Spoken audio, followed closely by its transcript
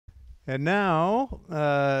And now,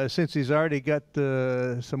 since he's already got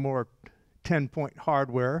some more 10-point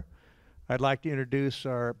hardware, I'd like to introduce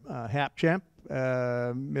our HAP champ,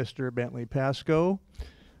 Mr. Bentley Pascoe.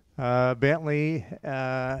 Bentley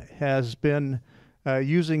has been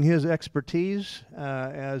using his expertise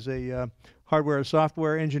as a hardware and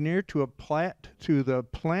software engineer to apply it to the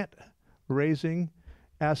plant raising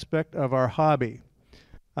aspect of our hobby.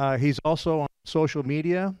 He's also on social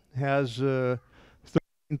media, has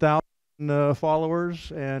 13,000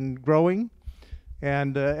 followers and growing.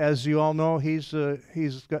 And as you all know, he's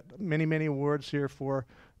got many, many awards here for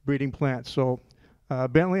breeding plants. So,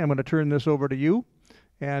 Bentley, I'm going to turn this over to you.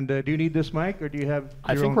 And do you need this mic, or do you have?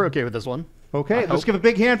 I think we're okay with this one. Okay, let's give a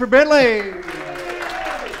big hand for Bentley.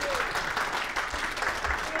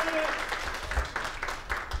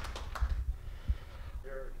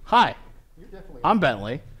 Hi, I'm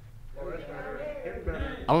Bentley.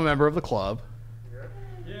 I'm a member of the club,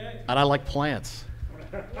 and I like plants,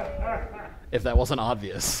 if that wasn't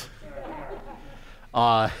obvious.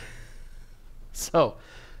 So,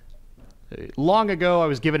 long ago I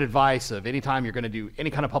was given advice of anytime you're going to do any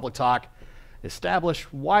kind of public talk, establish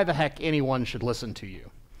why the heck anyone should listen to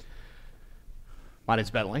you. My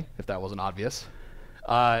name's Bentley, if that wasn't obvious.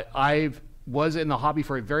 I was in the hobby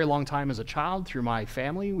for a very long time as a child through my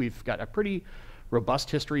family. We've got a pretty robust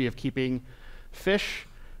history of keeping fish,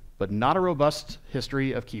 but not a robust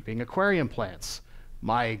history of keeping aquarium plants.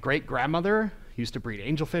 My great-grandmother used to breed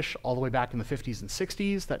angelfish all the way back in the 50s and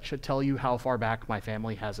 60s. That should tell you how far back my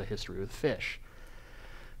family has a history with fish.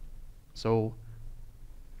 So,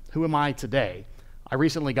 who am I today? I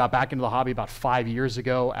recently got back into the hobby about 5 years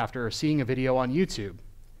ago after seeing a video on YouTube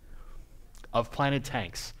of planted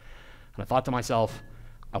tanks. And I thought to myself,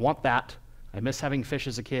 I want that. I miss having fish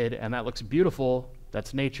as a kid, and that looks beautiful.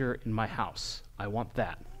 That's nature in my house. I want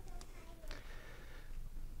that.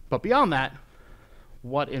 But beyond that,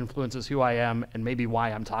 what influences who I am and maybe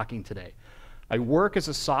why I'm talking today? I work as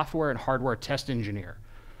a software and hardware test engineer.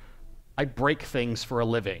 I break things for a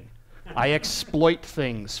living. I exploit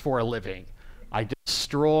things for a living. I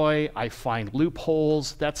destroy, I find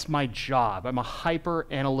loopholes. That's my job. I'm a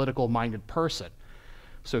hyper-analytical minded person.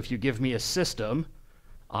 So if you give me a system,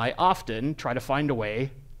 I often try to find a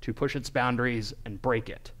way to push its boundaries and break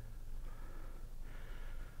it.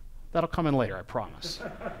 That'll come in later, I promise.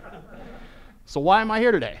 So why am I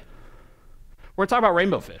here today? We're going to talk about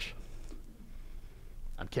rainbow fish.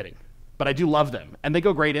 I'm kidding. But I do love them, and they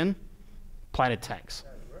go great in planted tanks.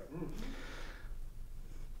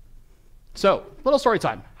 So, little story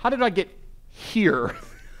time. How did I get here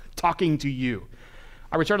talking to you?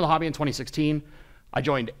 I returned to the hobby in 2016. I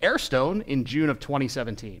joined Airstone in June of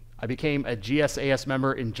 2017. I became a GSAS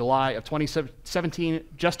member in July of 2017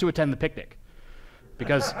 just to attend the picnic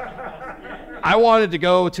because I wanted to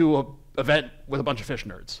go to an event with a bunch of fish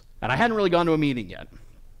nerds, and I hadn't really gone to a meeting yet.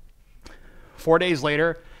 4 days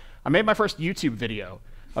later, I made my first YouTube video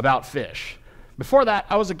about fish. Before that,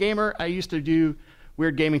 I was a gamer. I used to do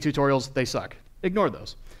weird gaming tutorials. They suck. Ignore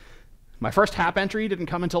those. My first HAP entry didn't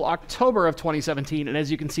come until October of 2017, and as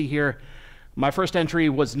you can see here, my first entry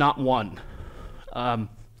was not one.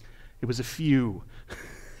 It was a few.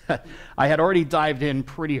 I had already dived in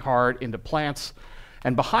pretty hard into plants,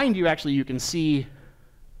 and behind you, actually, you can see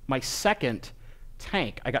my second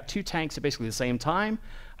tank. I got 2 tanks at basically the same time.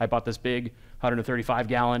 I bought this big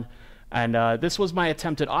 135-gallon, and this was my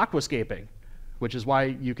attempt at aquascaping, which is why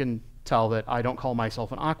you can tell that I don't call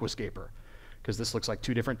myself an aquascaper, because this looks like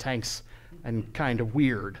 2 different tanks and kind of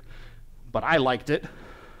weird. But I liked it,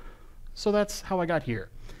 so that's how I got here.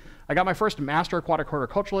 I got my first Master Aquatic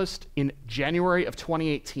Horticulturalist in January of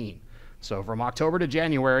 2018. So from October to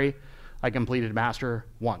January, I completed Master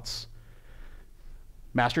once.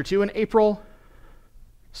 Master 2 in April,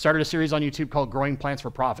 started a series on YouTube called Growing Plants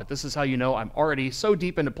for Profit. This is how you know I'm already so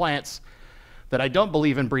deep into plants that I don't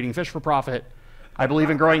believe in breeding fish for profit. I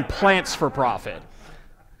believe in growing plants for profit.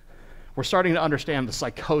 We're starting to understand the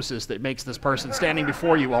psychosis that makes this person standing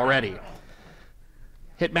before you already.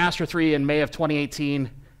 Hit Master 3 in May of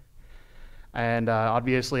 2018, and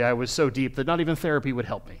obviously I was so deep that not even therapy would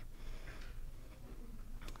help me.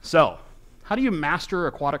 So, how do you master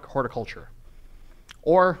aquatic horticulture?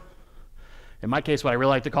 Or, in my case, what I really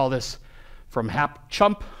like to call this, from HAP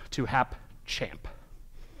Chump to HAP Champ.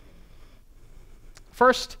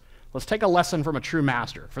 First, let's take a lesson from a true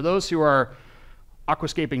master. For those who are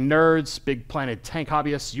aquascaping nerds, big planted tank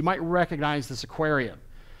hobbyists, you might recognize this aquarium.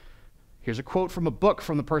 Here's a quote from a book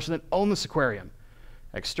from the person that owned this aquarium.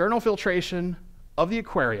 External filtration of the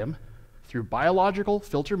aquarium through biological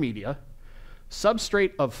filter media,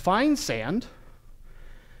 substrate of fine sand,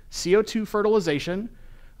 CO2 fertilization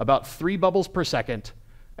about 3 bubbles per second,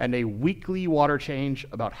 and a weekly water change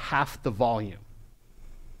about half the volume.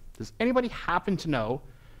 Does anybody happen to know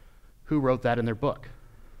who wrote that in their book?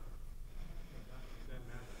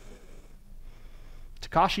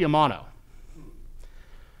 Takashi Amano.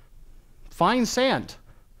 Fine sand,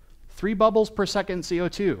 3 bubbles per second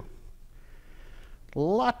CO2. A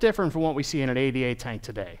lot different from what we see in an ADA tank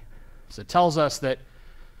today. So it tells us that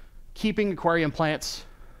keeping aquarium plants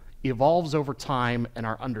evolves over time, and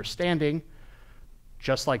our understanding,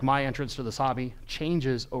 just like my entrance to this hobby,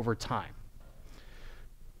 changes over time.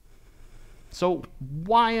 So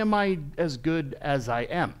why am I as good as I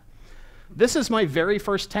am? This is my very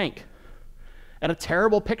first tank, and a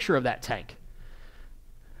terrible picture of that tank.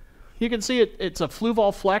 You can see it's a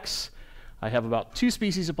Fluval Flex. I have about 2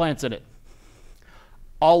 species of plants in it.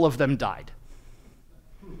 All of them died.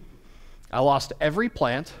 I lost every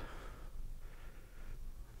plant,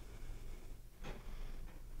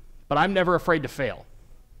 but I'm never afraid to fail.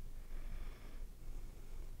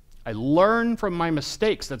 I learn from my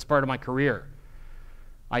mistakes. That's part of my career.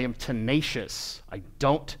 I am tenacious. I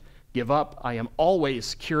don't give up. I am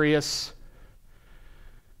always curious.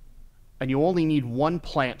 And you only need 1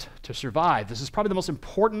 plant to survive. This is probably the most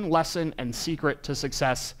important lesson and secret to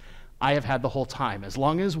success I have had the whole time. As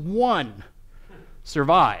long as 1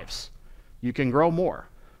 survives, you can grow more.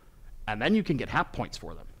 And then you can get HAP points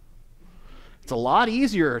for them. It's a lot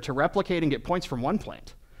easier to replicate and get points from 1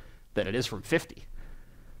 plant than it is from 50.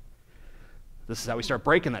 This is how we start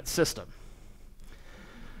breaking that system.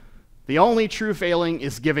 The only true failing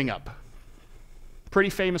is giving up.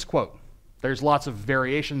 Pretty famous quote. There's lots of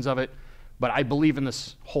variations of it, but I believe in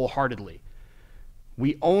this wholeheartedly.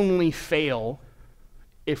 We only fail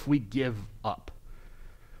if we give up.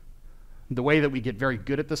 The way that we get very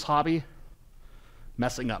good at this hobby,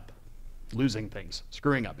 messing up, losing things,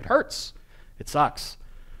 screwing up. It hurts. It sucks.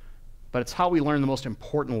 But it's how we learn the most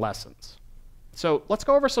important lessons. So let's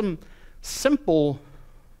go over some simple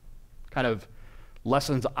kind of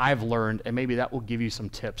lessons I've learned, and maybe that will give you some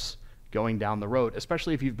tips going down the road,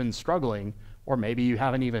 especially if you've been struggling, or maybe you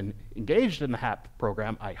haven't even engaged in the HAP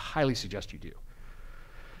program. I highly suggest you do.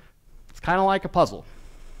 It's kind of like a puzzle.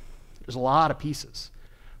 There's a lot of pieces.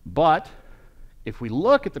 But if we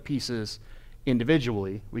look at the pieces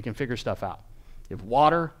individually, we can figure stuff out. You have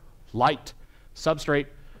water, light, substrate,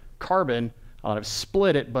 carbon. I've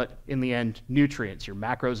split it, but in the end, nutrients, your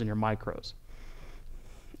macros and your micros.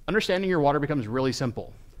 Understanding your water becomes really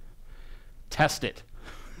simple. Test it.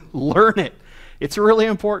 Learn it. It's really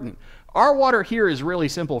important. Our water here is really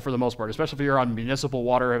simple for the most part, especially if you're on municipal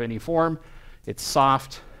water of any form. It's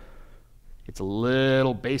soft. It's a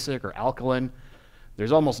little basic or alkaline.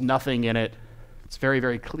 There's almost nothing in it. It's very,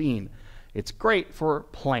 very clean. It's great for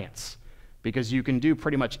plants because you can do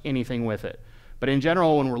pretty much anything with it. But in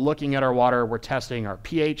general, when we're looking at our water, we're testing our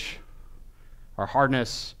pH, our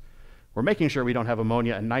hardness. We're making sure we don't have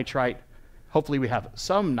ammonia and nitrite. Hopefully we have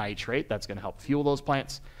some nitrate. That's going to help fuel those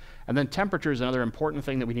plants. And then temperature is another important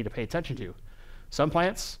thing that we need to pay attention to. Some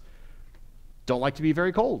plants don't like to be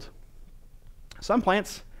very cold. Some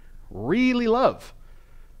plants really love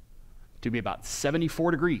to be about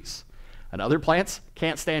 74 degrees. And other plants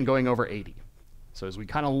can't stand going over 80. So as we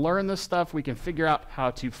kind of learn this stuff, we can figure out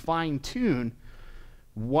how to fine-tune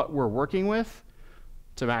what we're working with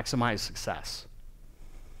to maximize success.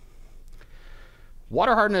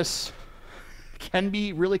 Water hardness can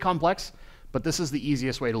be really complex, but this is the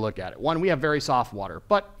easiest way to look at it. One, we have very soft water,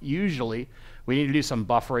 but usually we need to do some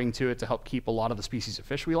buffering to it to help keep a lot of the species of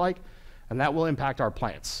fish we like, and that will impact our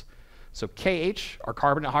plants. So KH, our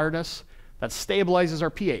carbonate hardness, that stabilizes our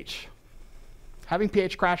pH. Having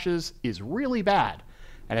pH crashes is really bad,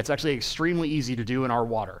 and it's actually extremely easy to do in our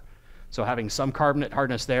water. So having some carbonate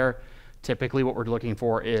hardness there, typically what we're looking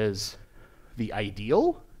for is the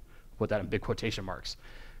ideal, put that in big quotation marks,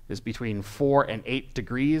 is between 4 and 8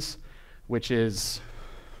 degrees, which is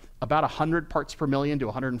about 100 parts per million to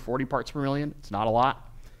 140 parts per million. It's not a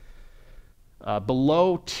lot.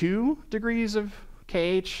 Below 2 degrees of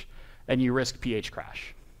KH, and you risk pH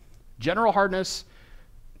crash. General hardness,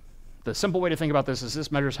 the simple way to think about this is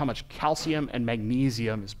this measures how much calcium and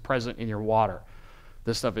magnesium is present in your water.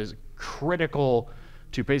 This stuff is critical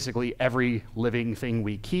to basically every living thing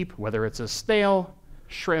we keep, whether it's a snail,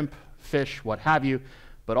 shrimp, fish, what have you,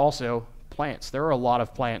 but also plants. There are a lot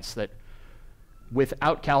of plants that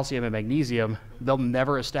without calcium and magnesium, they'll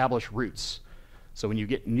never establish roots. So when you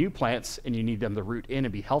get new plants and you need them to root in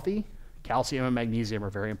and be healthy, calcium and magnesium are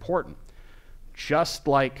very important. Just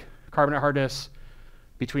like carbonate hardness,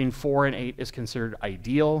 between 4 and 8 is considered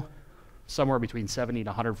ideal. Somewhere between 70 and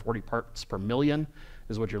 140 parts per million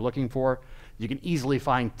is what you're looking for. You can easily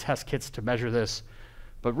find test kits to measure this,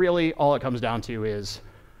 but really all it comes down to is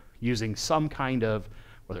using some kind of,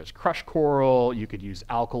 whether it's crushed coral, you could use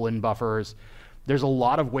alkaline buffers. There's a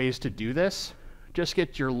lot of ways to do this. Just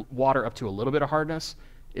get your water up to a little bit of hardness.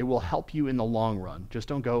 It will help you in the long run. Just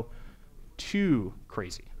don't go too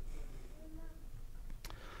crazy.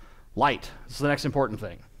 Light. This is the next important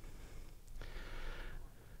thing.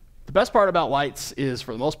 The best part about lights is,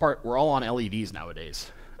 for the most part, we're all on LEDs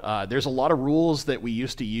nowadays. There's a lot of rules that we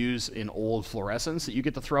used to use in old fluorescents that you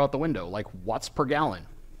get to throw out the window, like watts per gallon.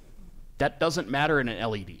 That doesn't matter in an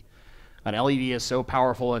LED. An LED is so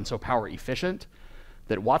powerful and so power efficient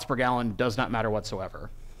that watts per gallon does not matter whatsoever.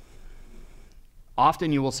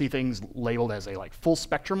 Often you will see things labeled as a full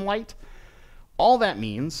spectrum light. All that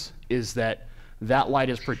means is that that light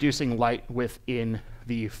is producing light within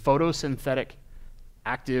the photosynthetic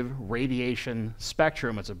active radiation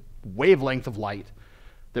spectrum. It's a wavelength of light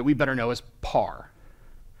that we better know as PAR.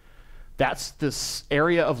 That's this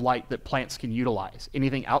area of light that plants can utilize.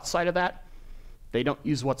 Anything outside of that, they don't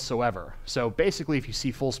use whatsoever. So basically, if you see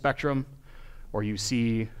full spectrum, or you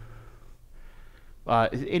see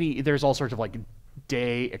there's all sorts of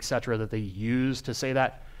day, etc., that they use to say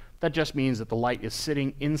that. That just means that the light is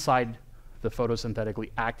sitting inside the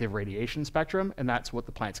photosynthetically active radiation spectrum, and that's what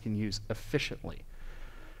the plants can use efficiently.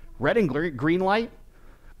 Red and green light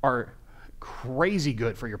are crazy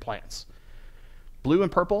good for your plants. Blue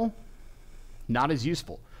and purple, not as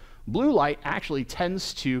useful. Blue light actually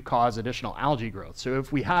tends to cause additional algae growth. So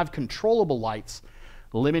if we have controllable lights,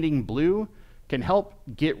 limiting blue can help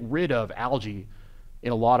get rid of algae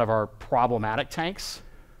in a lot of our problematic tanks.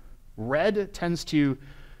 Red tends to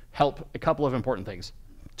help a couple of important things.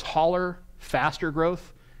 Taller, faster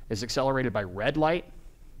growth is accelerated by red light.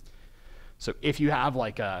 So if you have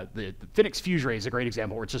the Phoenix Fuse Ray is a great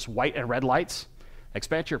example, where it's just white and red lights,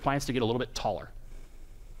 expect your plants to get a little bit taller.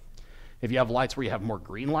 If you have lights where you have more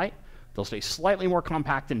green light, they'll stay slightly more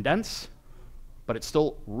compact and dense, but it's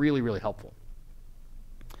still really, really helpful.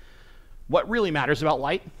 What really matters about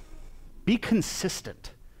light? Be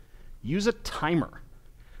consistent. Use a timer.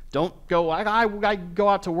 Don't go, I go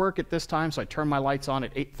out to work at this time, so I turn my lights on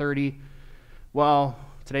at 8:30. Well,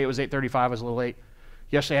 today it was 8:35, I was a little late.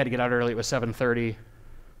 Yesterday I had to get out early, it was 7:30.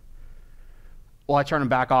 Well, I turn them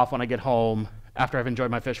back off when I get home after I've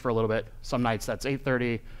enjoyed my fish for a little bit. Some nights that's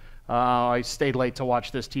 8:30. I stayed late to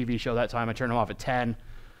watch this TV show that time. I turned them off at 10.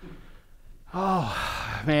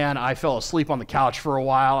 Oh, man, I fell asleep on the couch for a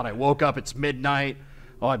while, and I woke up, it's midnight.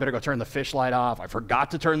 Oh, I better go turn the fish light off. I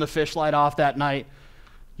forgot to turn the fish light off that night.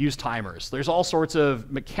 Use timers. There's all sorts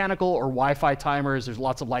of mechanical or Wi-Fi timers. There's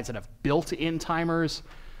lots of lights that have built-in timers.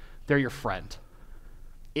 They're your friend.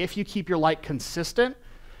 If you keep your light consistent,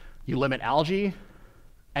 you limit algae,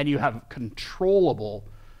 and you have controllable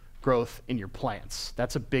growth in your plants.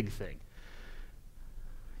 That's a big thing.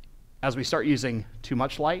 As we start using too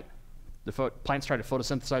much light, the plants try to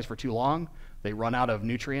photosynthesize for too long. They run out of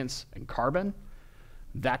nutrients and carbon.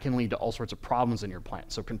 That can lead to all sorts of problems in your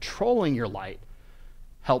plant. So controlling your light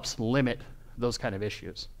helps limit those kind of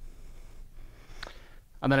issues.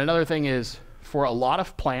 And then another thing is, for a lot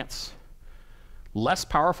of plants, less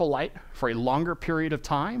powerful light for a longer period of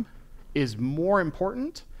time is more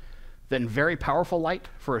important than very powerful light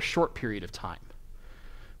for a short period of time.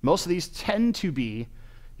 Most of these tend to be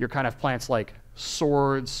your kind of plants like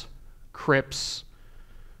swords, crypts,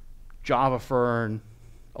 Java fern,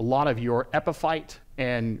 a lot of your epiphyte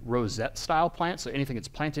and rosette style plants, so anything that's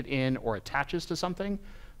planted in or attaches to something,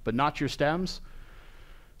 but not your stems.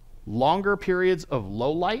 Longer periods of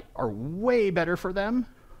low light are way better for them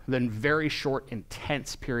than very short,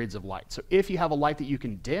 intense periods of light. So if you have a light that you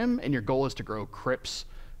can dim and your goal is to grow crypts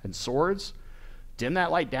and swords, dim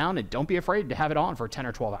that light down and don't be afraid to have it on for 10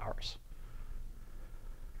 or 12 hours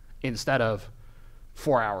instead of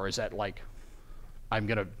 4 hours at I'm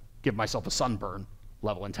going to give myself a sunburn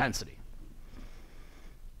level intensity.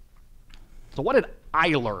 So what did I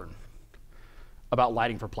learn about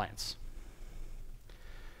lighting for plants?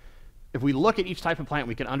 If we look at each type of plant,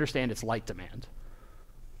 we can understand its light demand.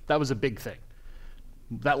 That was a big thing.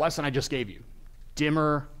 That lesson I just gave you.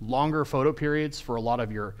 Dimmer, longer photo periods for a lot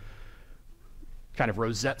of your kind of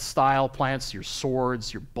rosette style plants, your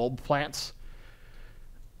swords, your bulb plants.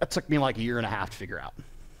 That took me like a year and a half to figure out.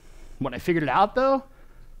 When I figured it out though,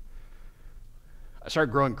 I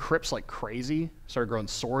started growing crypts like crazy, started growing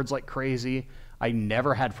swords like crazy. I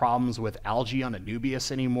never had problems with algae on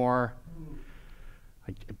Anubias anymore.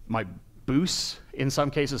 My Boos, in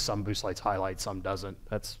some cases, some Boos lights highlight, some doesn't.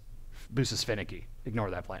 Boos is finicky.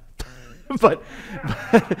 Ignore that plant. but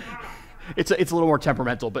it's a little more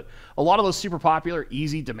temperamental. But a lot of those super popular,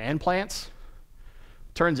 easy demand plants,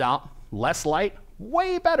 Turns out, less light,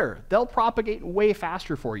 way better. They'll propagate way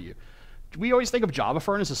faster for you. We always think of Java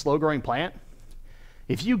fern as a slow-growing plant.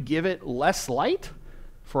 If you give it less light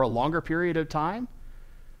for a longer period of time,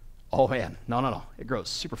 oh man, no. It grows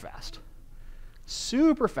super fast.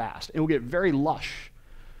 Super fast. It will get very lush,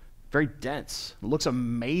 very dense. It looks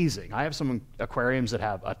amazing. I have some aquariums that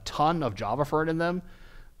have a ton of Java fern in them,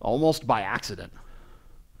 almost by accident,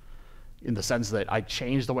 in the sense that I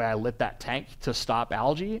changed the way I lit that tank to stop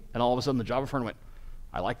algae, and all of a sudden the Java fern went,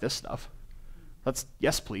 I like this stuff.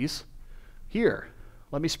 Yes, please. Here,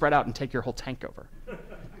 let me spread out and take your whole tank over.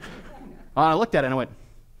 I looked at it and I went,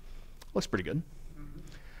 looks pretty good.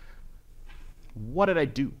 What did I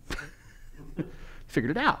do?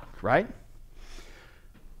 Figured it out, right?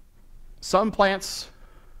 Some plants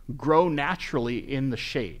grow naturally in the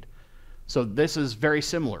shade. So this is very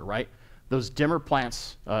similar, right? Those dimmer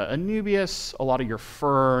plants, Anubias, a lot of your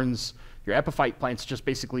ferns, your epiphyte plants, just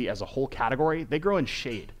basically as a whole category, they grow in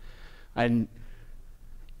shade. And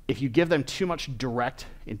if you give them too much direct,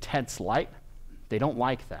 intense light, they don't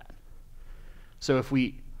like that. So if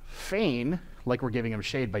we feign like we're giving them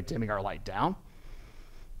shade by dimming our light down,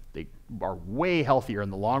 they are way healthier in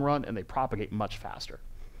the long run and they propagate much faster.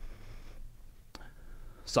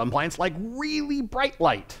 Some plants like really bright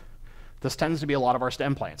light. This tends to be a lot of our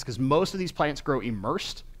stem plants because most of these plants grow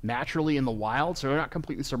immersed naturally in the wild, so they're not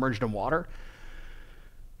completely submerged in water.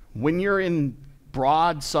 When you're in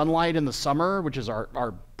broad sunlight in the summer, which is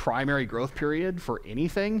our primary growth period for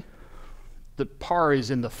anything, the PAR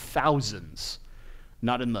is in the thousands,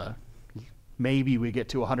 not in the maybe we get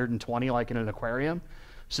to 120 like in an aquarium.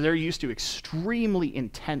 So they're used to extremely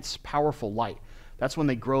intense, powerful light. That's when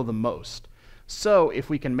they grow the most. So if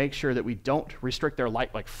we can make sure that we don't restrict their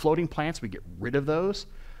light, like floating plants, we get rid of those,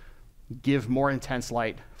 give more intense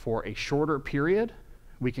light for a shorter period,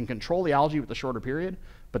 we can control the algae with the shorter period,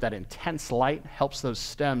 but that intense light helps those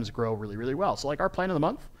stems grow really, really well. So like our plant of the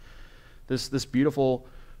month, this beautiful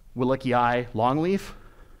Willicii longleaf,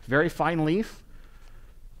 very fine leaf,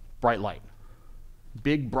 bright light.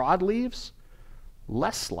 Big broad leaves,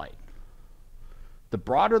 less light. The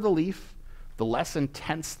broader the leaf, the less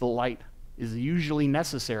intense the light is usually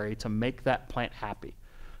necessary to make that plant happy.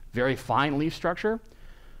 Very fine leaf structure,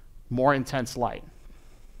 more intense light.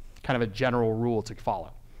 Kind of a general rule to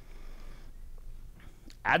follow.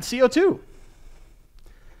 Add CO2.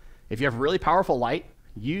 If you have really powerful light,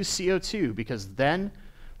 use CO2 because then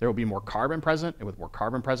there will be more carbon present, and with more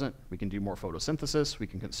carbon present, we can do more photosynthesis, we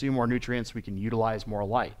can consume more nutrients, we can utilize more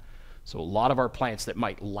light. So a lot of our plants that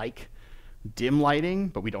might like dim lighting,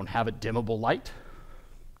 but we don't have a dimmable light,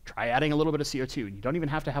 try adding a little bit of CO2. You don't even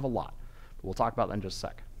have to have a lot, but we'll talk about that in just a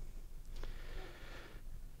sec.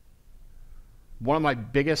 One of my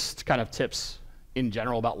biggest kind of tips in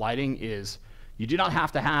general about lighting is you do not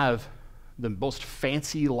have to have the most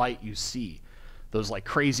fancy light you see. Those like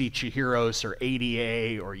crazy Chihiros or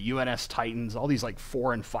ADA or UNS Titans, all these like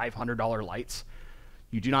 $400 and $500 lights.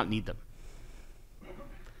 You do not need them.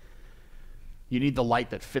 You need the light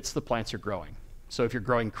that fits the plants you're growing. So if you're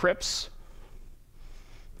growing crypts,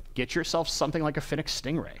 get yourself something like a Phoenix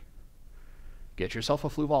Stingray. Get yourself a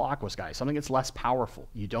Fluval Aquasky, something that's less powerful.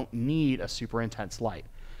 You don't need a super intense light.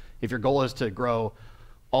 If your goal is to grow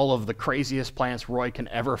all of the craziest plants Roy can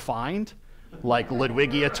ever find, like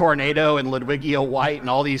Ludwigia Tornado and Ludwigia White and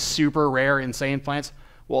all these super rare, insane plants,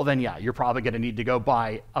 well then yeah, you're probably going to need to go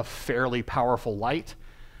buy a fairly powerful light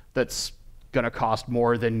that's going to cost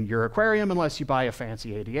more than your aquarium unless you buy a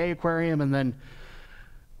fancy ADA aquarium, and then,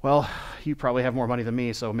 well, you probably have more money than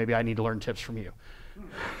me, so maybe I need to learn tips from you.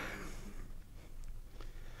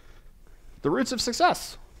 The roots of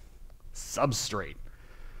success. Substrate.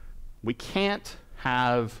 We can't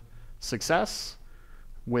have success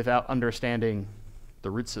without understanding the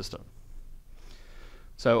root system.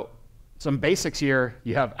 So some basics here,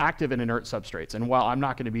 you have active and inert substrates. And while I'm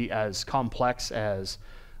not going to be as complex as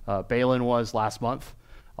Balin was last month,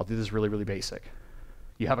 I'll do this really, really basic.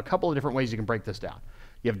 You have a couple of different ways you can break this down.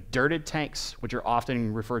 You have dirted tanks, which are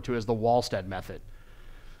often referred to as the Wallstead method.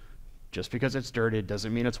 Just because it's dirted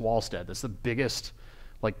doesn't mean it's Wallstead. That's the biggest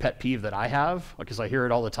like pet peeve that I have, because I hear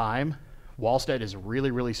it all the time. Wallstead is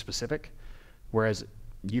really, really specific, whereas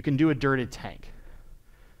you can do a dirted tank.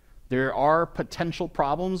 There are potential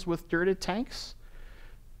problems with dirted tanks.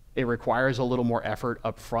 It requires a little more effort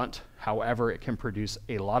up front. However, it can produce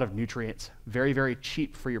a lot of nutrients very, very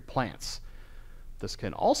cheap for your plants. This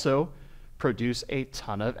can also produce a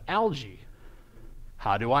ton of algae.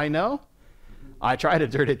 How do I know? I tried a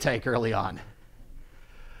dirted tank early on.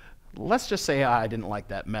 Let's just say I didn't like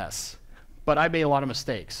that mess, but I made a lot of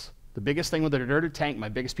mistakes. The biggest thing with a dirted tank, my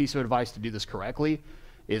biggest piece of advice to do this correctly,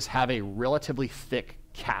 is have a relatively thick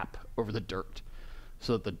cap over the dirt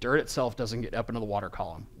so that the dirt itself doesn't get up into the water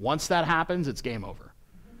column. Once that happens, it's game over.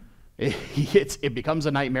 It becomes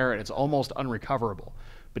a nightmare and it's almost unrecoverable.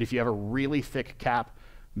 But if you have a really thick cap,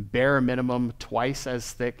 bare minimum twice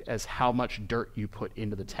as thick as how much dirt you put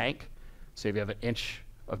into the tank. So if you have an inch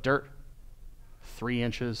of dirt, 3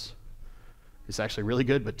 inches is actually really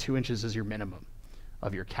good, but 2 inches is your minimum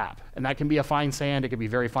of your cap. And that can be a fine sand, it can be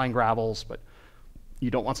very fine gravels, but you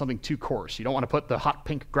don't want something too coarse. You don't want to put the hot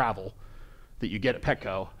pink gravel that you get at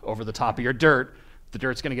Petco over the top of your dirt. The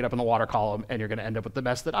dirt's going to get up in the water column, and you're going to end up with the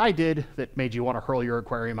mess that I did that made you want to hurl your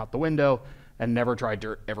aquarium out the window and never try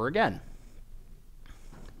dirt ever again.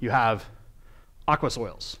 You have aqua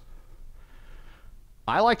soils.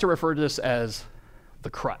 I like to refer to this as the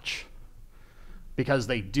crutch because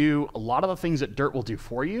they do a lot of the things that dirt will do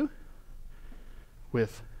for you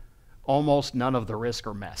with almost none of the risk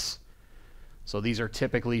or mess. So these are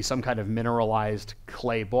typically some kind of mineralized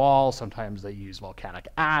clay ball. Sometimes they use volcanic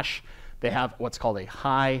ash. They have what's called a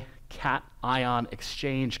high cation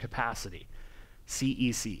exchange capacity,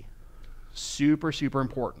 CEC. Super, super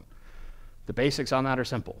important. The basics on that are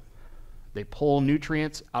simple. They pull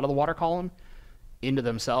nutrients out of the water column into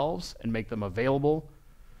themselves and make them available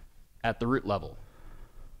at the root level.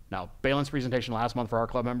 Now, Balin's presentation last month for our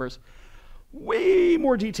club members, way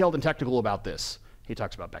more detailed and technical about this. He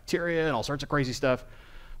talks about bacteria and all sorts of crazy stuff.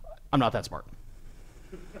 I'm not that smart.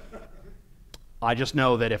 I just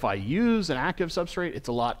know that if I use an active substrate, it's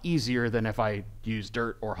a lot easier than if I use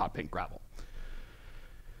dirt or hot pink gravel.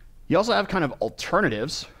 You also have kind of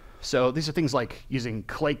alternatives. So these are things like using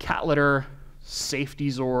clay cat litter, safety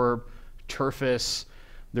zorb, turfus.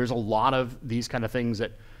 There's a lot of these kind of things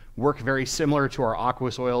that work very similar to our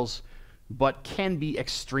aqua soils, but can be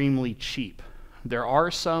extremely cheap. There are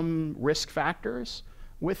some risk factors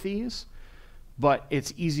with these, but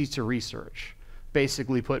it's easy to research.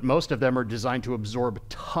 Basically put, most of them are designed to absorb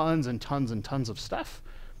tons and tons and tons of stuff.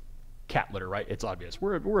 Cat litter, right? It's obvious.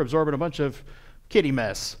 We're absorbing a bunch of kitty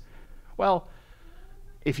mess. Well,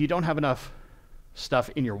 if you don't have enough stuff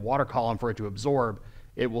in your water column for it to absorb,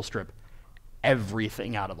 it will strip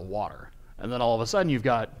everything out of the water. And then all of a sudden you've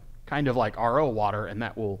got kind of like RO water, and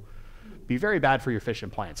that will be very bad for your fish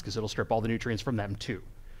and plants because it'll strip all the nutrients from them too.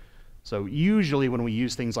 So usually when we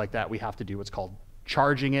use things like that, we have to do what's called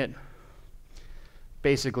charging it.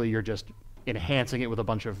 Basically, you're just enhancing it with a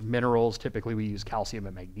bunch of minerals. Typically, we use calcium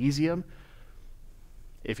and magnesium.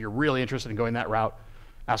 If you're really interested in going that route,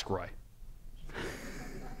 ask Roy.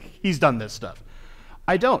 He's done this stuff.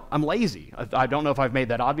 I don't. I'm lazy. I don't know if I've made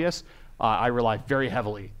that obvious. I rely very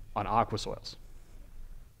heavily on aqua soils.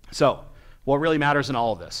 So what really matters in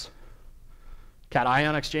all of this?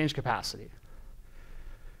 Cation exchange capacity.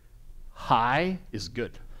 High is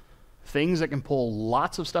good. Things that can pull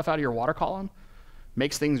lots of stuff out of your water column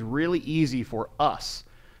makes things really easy for us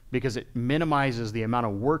because it minimizes the amount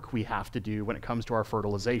of work we have to do when it comes to our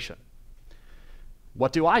fertilization.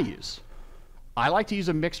 What do I use? I like to use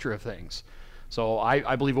a mixture of things. So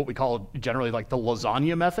I believe what we call generally like the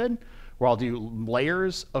lasagna method, where I'll do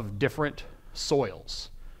layers of different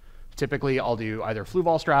soils. Typically, I'll do either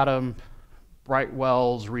Fluval stratum, Bright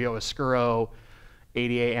Wells, Rio Oscuro,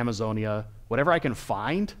 ADA Amazonia, whatever I can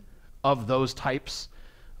find of those types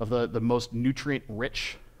of the most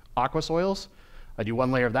nutrient-rich aqua soils. I do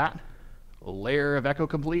one layer of that, a layer of Eco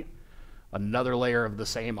Complete, another layer of the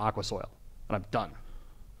same aqua soil, and I'm done.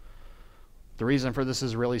 The reason for this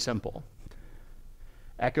is really simple.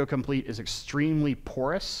 Eco Complete is extremely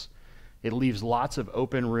porous. It leaves lots of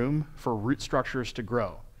open room for root structures to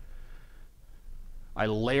grow. I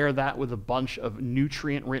layer that with a bunch of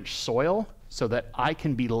nutrient-rich soil so that I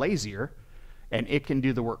can be lazier and it can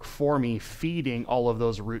do the work for me, feeding all of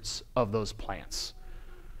those roots of those plants.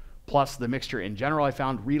 Plus, the mixture in general I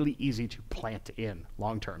found really easy to plant in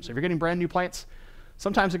long term. So if you're getting brand new plants,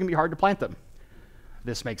 sometimes it can be hard to plant them.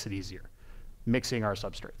 This makes it easier. Mixing our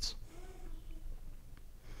substrates.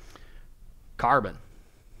 Carbon.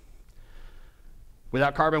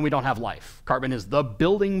 Without carbon, we don't have life. Carbon is the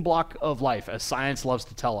building block of life, as science loves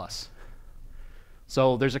to tell us.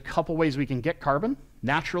 So there's a couple ways we can get carbon.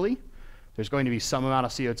 Naturally, there's going to be some amount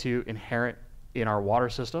of CO2 inherent in our water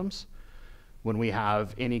systems. When we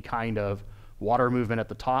have any kind of water movement at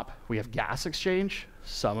the top, we have gas exchange.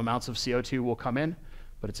 Some amounts of CO2 will come in,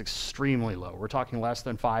 but it's extremely low. We're talking less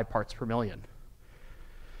than 5 parts per million.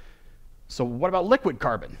 So what about liquid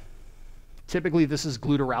carbon? Typically, this is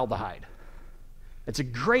glutaraldehyde. It's a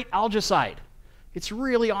great algicide. It's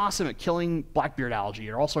really awesome at killing blackbeard algae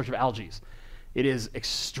or all sorts of algae. It is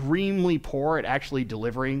extremely poor at actually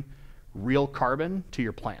delivering real carbon to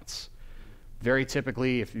your plants. Very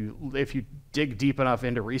typically, if you dig deep enough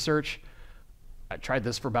into research, I tried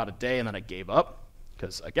this for about a day and then I gave up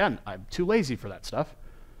because, again, I'm too lazy for that stuff.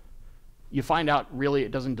 You find out really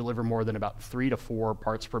it doesn't deliver more than about 3 to 4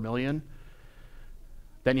 parts per million.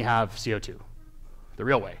 Then you have CO2, the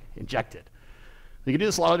real way, injected. You can do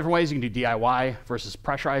this a lot of different ways. You can do DIY versus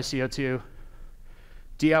pressurized CO2.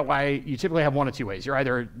 DIY, you typically have one of two ways. You're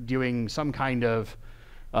either doing some kind of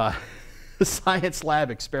science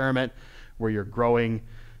lab experiment where you're growing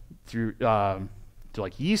through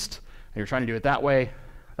like yeast, and you're trying to do it that way.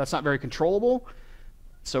 That's not very controllable.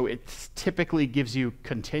 So it typically gives you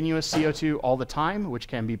continuous CO2 all the time, which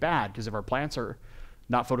can be bad because if our plants are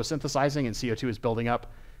not photosynthesizing and CO2 is building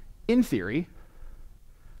up, in theory,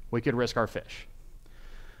 we could risk our fish.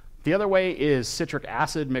 The other way is citric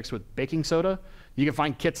acid mixed with baking soda. You can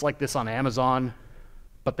find kits like this on Amazon,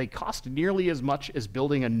 but they cost nearly as much as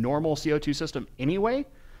building a normal CO2 system anyway.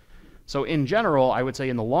 So in general, I would say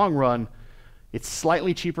in the long run, it's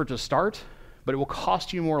slightly cheaper to start, but it will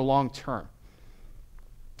cost you more long term.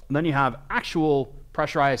 And then you have actual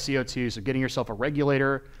pressurized CO2, so getting yourself a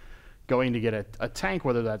regulator, going to get a tank,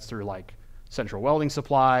 whether that's through like Central Welding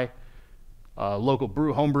Supply, local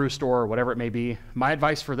homebrew store, whatever it may be. My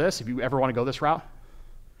advice for this, if you ever want to go this route,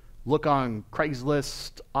 look on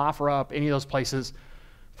Craigslist, OfferUp, any of those places.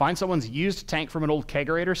 Find someone's used tank from an old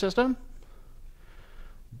kegerator system.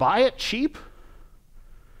 Buy it cheap.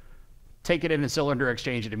 Take it in and cylinder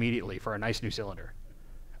exchange it immediately for a nice new cylinder.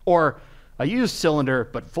 Or a used cylinder,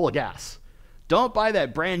 but full of gas. Don't buy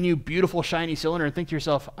that brand new, beautiful, shiny cylinder and think to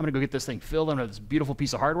yourself, I'm going to go get this thing filled. I'm going to have this beautiful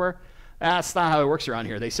piece of hardware. That's not how it works around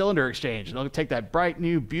here. They cylinder exchange. And they'll take that bright,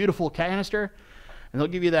 new, beautiful canister, and they'll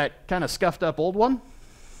give you that kind of scuffed up old one.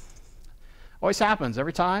 Always happens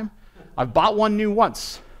every time. I've bought one new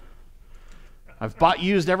once. I've bought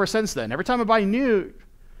used ever since then. Every time I buy new,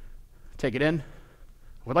 take it in. I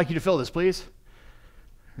would like you to fill this, please.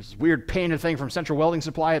 There's this weird painted thing from Central Welding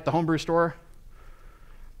Supply at the homebrew store.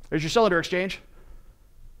 There's your cylinder exchange.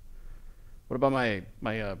 What about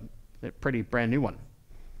my pretty brand new one?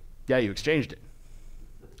 Yeah, you exchanged it.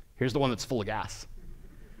 Here's the one that's full of gas.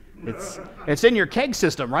 It's in your keg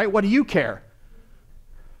system, right? What do you care?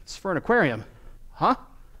 It's for an aquarium. Huh?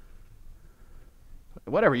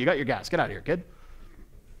 Whatever, you got your gas. Get out of here, kid.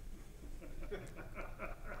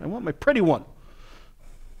 I want my pretty one.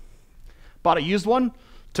 Bought a used one,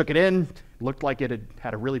 took it in, looked like it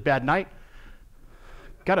had a really bad night.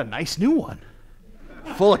 Got a nice new one.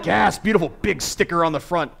 Full of gas, beautiful big sticker on the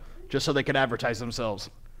front, just so they could advertise themselves.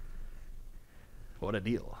 What a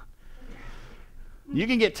deal. You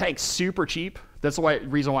can get tanks super cheap. That's the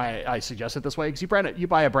reason why I suggest it this way. Because you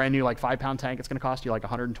buy a brand new like 5-pound tank, it's going to cost you like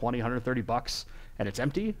 120, 130 bucks, and it's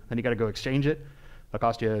empty. Then you got to go exchange it. It'll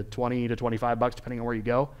cost you 20 to 25 bucks depending on where you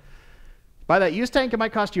go. Buy that used tank, it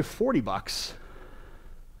might cost you 40 bucks.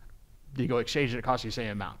 You go exchange it, it costs you the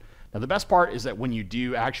same amount. Now the best part is that when you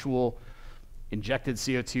do actual injected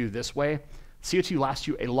CO2 this way, CO2 lasts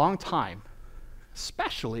you a long time,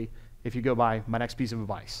 especially if you go by my next piece of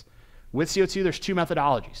advice. With CO2, there's two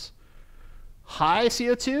methodologies. High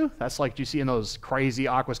CO2, that's like you see in those crazy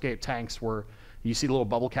aquascape tanks where you see the little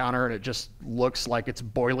bubble counter and it just looks like it's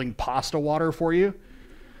boiling pasta water for you.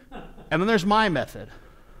 And then there's my method.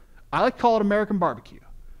 I like to call it American barbecue.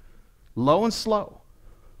 Low and slow.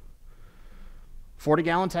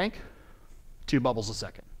 40-gallon tank, 2 bubbles a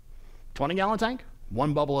second. 20-gallon tank,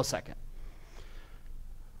 1 bubble a second.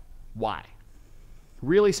 Why?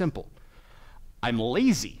 Really simple. I'm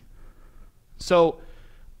lazy. So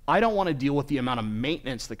I don't want to deal with the amount of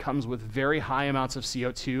maintenance that comes with very high amounts of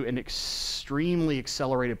CO2 and extremely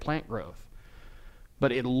accelerated plant growth.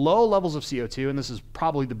 But at low levels of CO2, and this is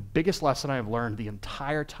probably the biggest lesson I've learned the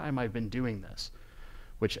entire time I've been doing this,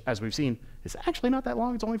 which, as we've seen, is actually not that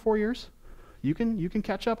long. It's only 4 years. You can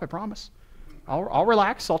catch up, I promise. I'll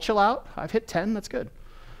relax. I'll chill out. I've hit 10. That's good.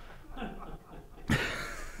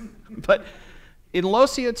 But in low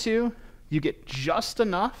CO2, you get just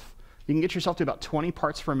enough. You can get yourself to about 20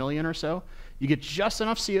 parts per million or so. You get just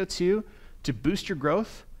enough CO2 to boost your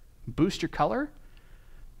growth, boost your color,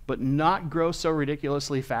 but not grow so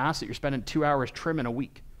ridiculously fast that you're spending 2 hours trimming a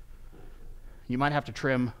week. You might have to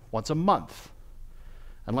trim once a month,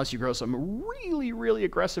 unless you grow some really, really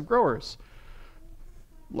aggressive growers,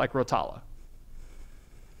 like Rotala.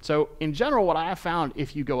 So in general, what I have found,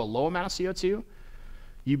 if you go a low amount of CO2,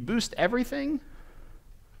 you boost everything,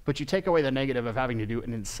 but you take away the negative of having to do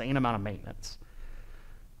an insane amount of maintenance.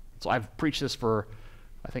 So I've preached this for,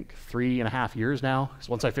 I think, 3.5 years now. Because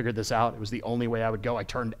once I figured this out, it was the only way I would go. I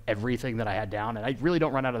turned everything that I had down, and I really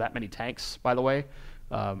don't run out of that many tanks, by the way.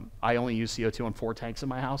 I only use CO2 on 4 tanks in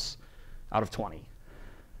my house. out of 20.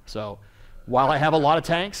 So while I have a lot of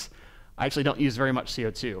tanks, I actually don't use very much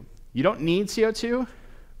CO2. You don't need CO2,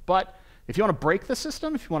 but if you want to break the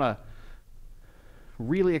system, if you want to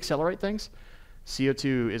really accelerate things,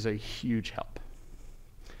 CO2 is a huge help.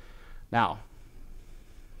 Now,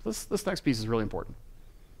 this next piece is really important.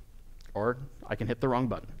 Or I can hit the wrong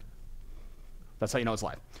button. That's how you know it's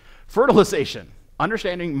live. Fertilization,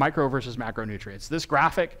 understanding micro versus macronutrients. This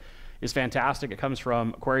graphic is fantastic. It comes from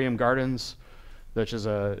Aquarium Gardens, which is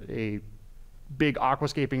a big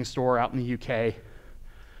aquascaping store out in the UK.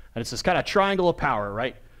 And it's this kind of triangle of power,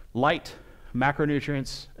 right? Light,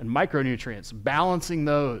 macronutrients, and micronutrients. Balancing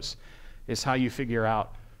those is how you figure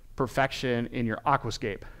out perfection in your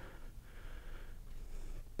aquascape.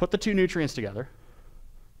 Put the two nutrients together.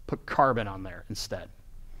 Put carbon on there instead.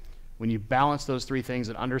 When you balance those three things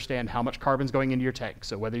and understand how much carbon's going into your tank,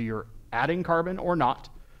 so whether you're adding carbon or not,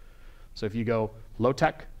 so if you go low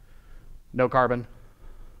tech, no carbon,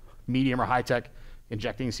 medium or high tech,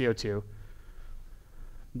 injecting CO2,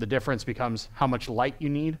 the difference becomes how much light you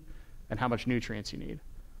need and how much nutrients you need.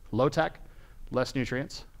 Low tech, less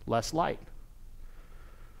nutrients, less light.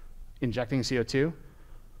 Injecting CO2,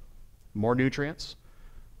 more nutrients,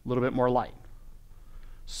 a little bit more light.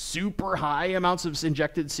 Super high amounts of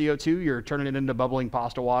injected CO2, you're turning it into bubbling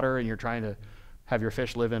pasta water and you're trying to have your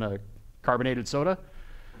fish live in a carbonated soda.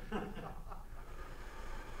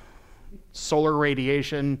 Solar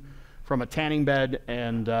radiation from a tanning bed,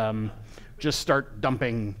 and just start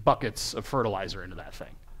dumping buckets of fertilizer into that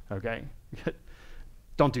thing, okay?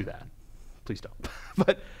 Don't do that. Please don't.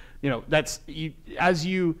 But, you know, as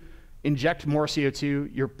you inject more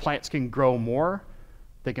CO2, your plants can grow more,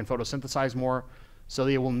 they can photosynthesize more, so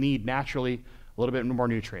they will need naturally a little bit more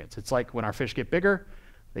nutrients. It's like when our fish get bigger,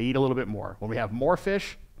 they eat a little bit more. When we have more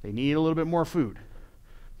fish, they need a little bit more food.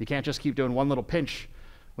 You can't just keep doing one little pinch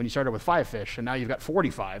when you started with 5 fish and now you've got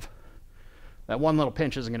 45. That one little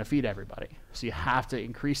pinch isn't going to feed everybody. So you have to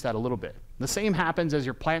increase that a little bit. The same happens as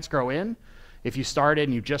your plants grow in. If you started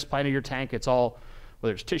and you just planted your tank, it's all,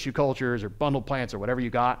 whether it's tissue cultures or bundled plants or whatever you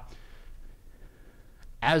got,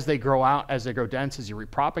 as they grow out, as they grow dense, as you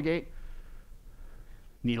repropagate,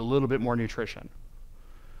 need a little bit more nutrition.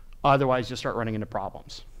 Otherwise, you'll start running into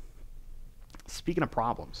problems. Speaking of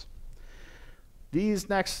problems, these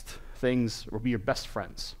next things will be your best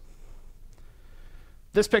friends.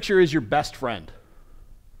 This picture is your best friend.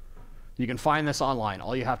 You can find this online.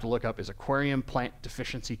 All you have to look up is aquarium plant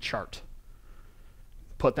deficiency chart.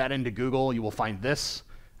 Put that into Google, you will find this,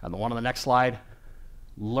 and the one on the next slide.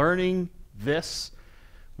 Learning this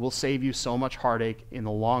will save you so much heartache in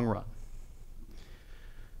the long run.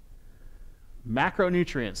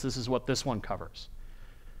 Macronutrients, this is what this one covers.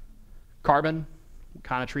 Carbon, we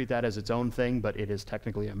kind of treat that as its own thing, but it is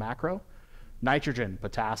technically a macro. Nitrogen,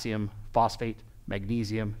 potassium, phosphate,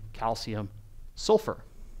 magnesium, calcium, sulfur.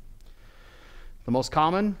 The most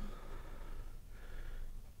common,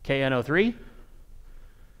 KNO3,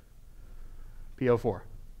 PO4.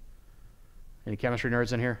 Any chemistry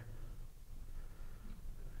nerds in here?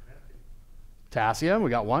 Potassium,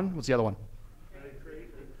 we got one. What's the other one?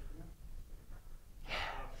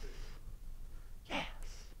 Yes,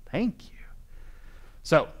 thank you.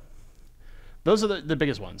 So, those are the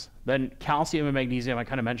biggest ones. Then calcium and magnesium, I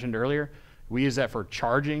kind of mentioned earlier. We use that for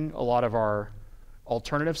charging a lot of our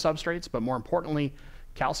alternative substrates, but more importantly,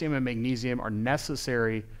 calcium and magnesium are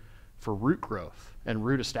necessary for root growth and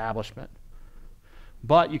root establishment.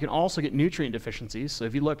 But you can also get nutrient deficiencies. So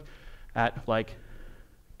if you look at like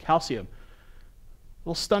calcium,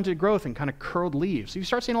 little stunted growth and kind of curled leaves. So you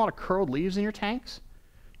start seeing a lot of curled leaves in your tanks,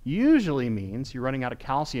 usually means you're running out of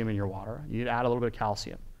calcium in your water. You need to add a little bit of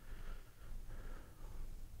calcium.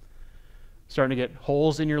 Starting to get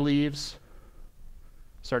holes in your leaves,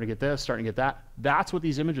 starting to get this, starting to get that. That's what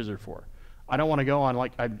these images are for. I don't want to go on,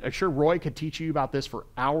 like, I'm sure Roy could teach you about this for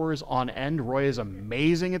hours on end. Roy is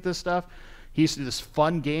amazing at this stuff. He used to do this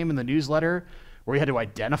fun game in the newsletter where he had to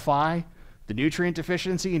identify the nutrient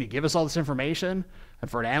deficiency and he'd give us all this information.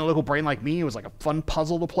 And for an analytical brain like me, it was like a fun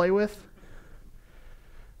puzzle to play with.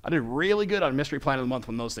 I did really good on Mystery Planet of the Month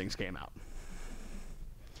when those things came out.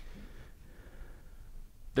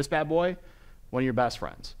 This bad boy, one of your best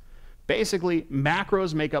friends. Basically,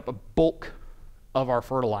 macros make up a bulk of our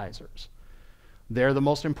fertilizers. They're the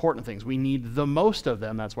most important things. We need the most of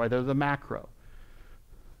them. That's why they're the macro.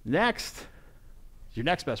 Next is your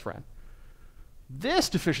next best friend. This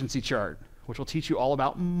deficiency chart, which will teach you all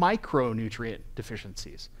about micronutrient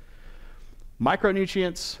deficiencies.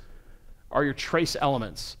 Micronutrients are your trace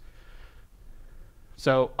elements.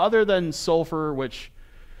 So other than sulfur, which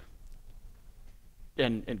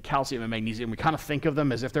and calcium and magnesium, we kind of think of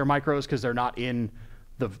them as if they're micros because they're not in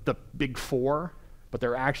the big four, but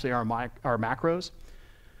they're actually our macros.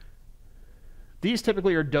 These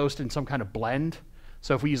typically are dosed in some kind of blend.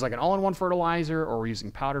 So if we use like an all-in-one fertilizer or we're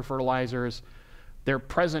using powdered fertilizers, they're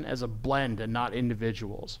present as a blend and not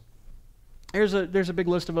individuals. There's a big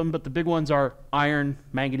list of them, but the big ones are iron,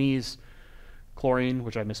 manganese, chlorine,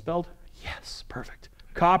 which I misspelled. Yes, perfect.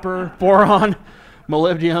 Copper, boron,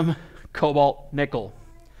 molybdenum, cobalt, nickel.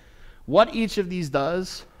 What each of these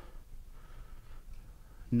does,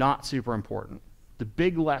 not super important. The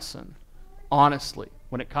big lesson, honestly,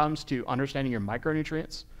 when it comes to understanding your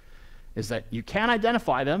micronutrients, is that you can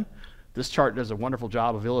identify them. This chart does a wonderful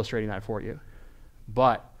job of illustrating that for you.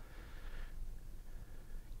 But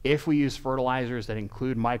if we use fertilizers that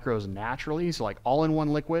include micros naturally, so like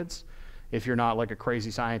all-in-one liquids, if you're not like a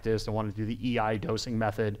crazy scientist and want to do the EI dosing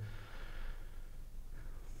method,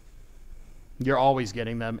 you're always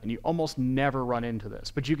getting them, and you almost never run into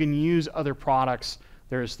this. But you can use other products.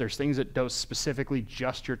 There's things that dose specifically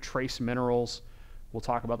just your trace minerals. We'll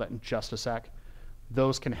talk about that in just a sec.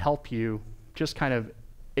 Those can help you just kind of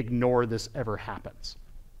ignore this ever happens.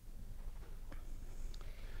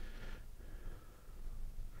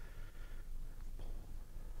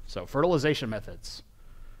 So fertilization methods.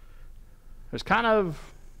 There's kind of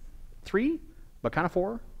 3, but kind of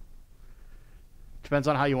 4. Depends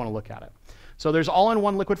on how you want to look at it. So there's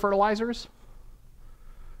all-in-one liquid fertilizers.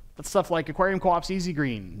 That's stuff like Aquarium Co-op's Easy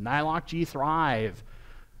Green, Nylock G Thrive,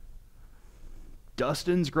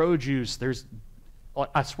 Dustin's Grow Juice. There's,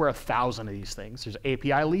 I swear, 1,000 of these things. There's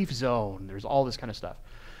API Leaf Zone. There's all this kind of stuff.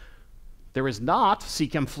 There is not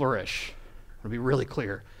Seachem Flourish. To be really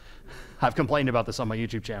clear. I've complained about this on my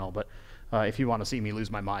YouTube channel, but if you want to see me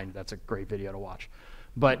lose my mind, that's a great video to watch.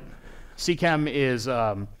 But Seachem is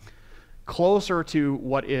closer to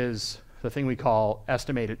what is the thing we call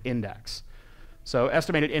estimated index. So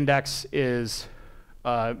estimated index is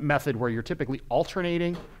a method where you're typically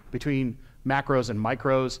alternating between macros and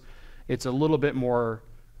micros. It's a little bit more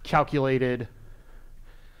calculated.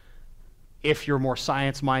 If you're more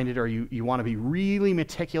science-minded or you want to be really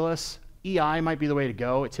meticulous, EI might be the way to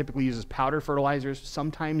go. It typically uses powdered fertilizers,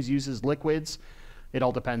 sometimes uses liquids. It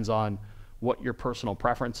all depends on what your personal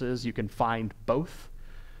preference is. You can find both.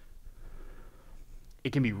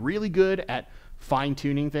 It can be really good at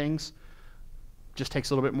fine-tuning things. Just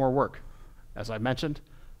takes a little bit more work. As I mentioned,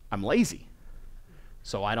 I'm lazy,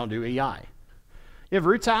 so I don't do EI. You have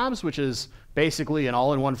root tabs, which is basically an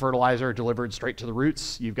all-in-one fertilizer delivered straight to the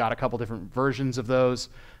roots. You've got a couple different versions of those.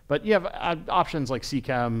 But you have options like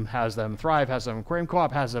Seachem has them, Thrive has them, Aquarium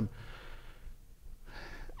Co-op has them.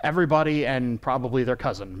 Everybody and probably their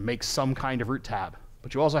cousin makes some kind of root tab.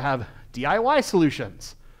 But you also have DIY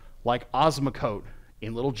solutions like Osmocote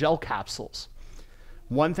in little gel capsules.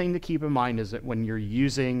 One thing to keep in mind is that when you're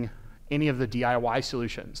using any of the DIY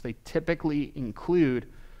solutions, they typically include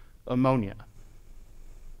ammonia.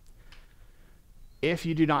 If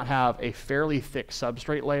you do not have a fairly thick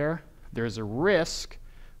substrate layer, there's a risk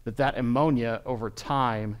that that ammonia over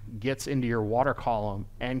time gets into your water column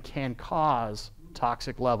and can cause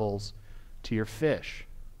toxic levels to your fish.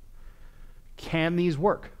 Can these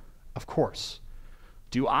work? Of course.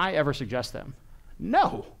 Do I ever suggest them?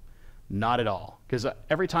 No, not at all. Because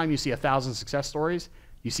every time you see 1,000 success stories,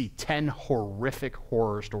 you see 10 horrific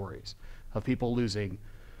horror stories of people losing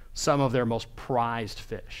some of their most prized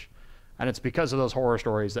fish. And it's because of those horror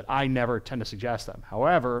stories that I never tend to suggest them.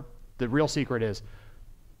 However, the real secret is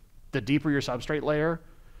the deeper your substrate layer,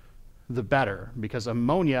 the better, because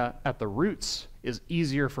ammonia at the roots is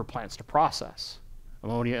easier for plants to process.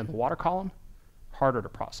 Ammonia in the water column, harder to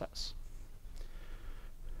process.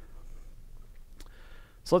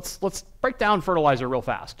 So let's break down fertilizer real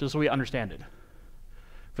fast, just so we understand it.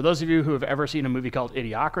 For those of you who have ever seen a movie called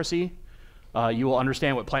Idiocracy, you will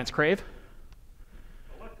understand what plants crave.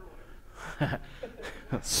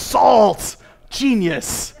 Salt!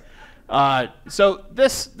 Genius! So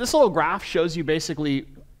this little graph shows you basically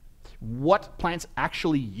what plants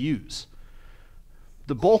actually use.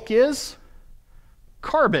 The bulk is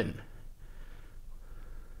carbon.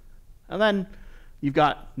 And then you've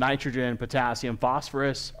got nitrogen, potassium,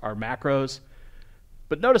 phosphorus, our macros.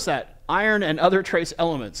 But notice that iron and other trace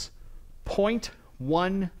elements,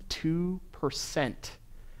 0.12%.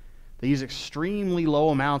 They use extremely low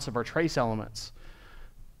amounts of our trace elements,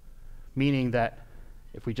 meaning that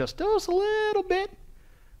if we just dose a little bit,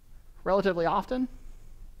 relatively often,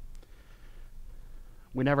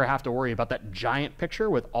 we never have to worry about that giant picture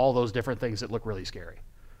with all those different things that look really scary.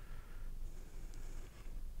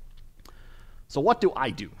 So what do I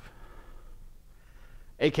do?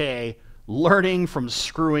 AKA learning from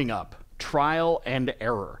screwing up, trial and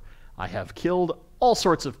error. I have killed all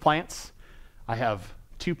sorts of plants. I have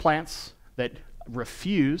 2 plants that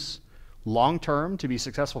refuse long-term to be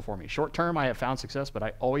successful for me. Short-term, I have found success, but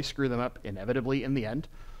I always screw them up inevitably in the end.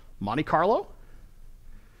 Monte Carlo,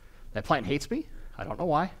 that plant hates me. I don't know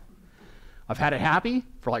why. I've had it happy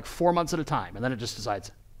for like 4 months at a time, and then it just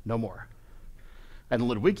decides, no more. And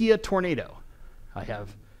Ludwigia Tornado, I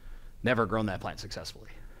have never grown that plant successfully.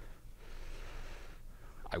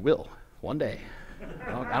 I will, one day.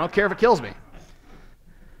 I don't care if it kills me.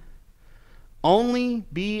 Only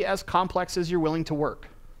be as complex as you're willing to work.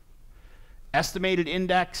 Estimated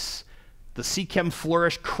index, the Seachem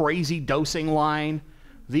Flourish crazy dosing line,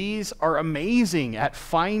 these are amazing at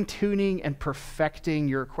fine-tuning and perfecting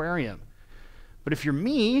your aquarium. But if you're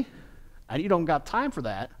me, and you don't got time for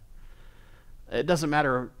that, it doesn't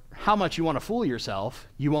matter how much you want to fool yourself,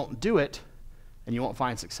 you won't do it, and you won't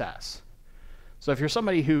find success. So if you're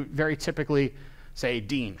somebody who very typically, say,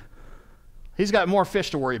 Dean, he's got more fish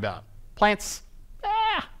to worry about. Plants,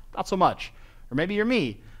 not so much. Or maybe you're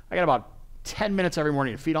me. I got about 10 minutes every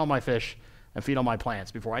morning to feed all my fish and feed all my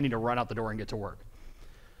plants before I need to run out the door and get to work.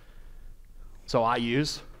 So I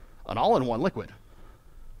use an all-in-one liquid.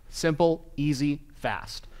 Simple, easy,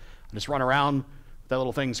 fast. I just run around with that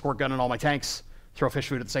little thing, squirt gun in all my tanks, throw fish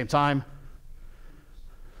food at the same time.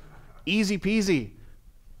 Easy peasy,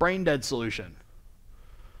 brain dead solution.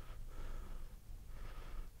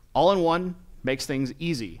 All-in-one makes things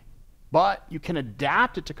easy, but you can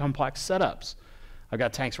adapt it to complex setups. I've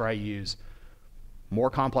got tanks where I use more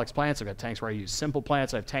complex plants. I've got tanks where I use simple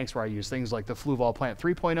plants. I have tanks where I use things like the Fluval Plant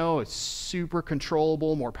 3.0. It's super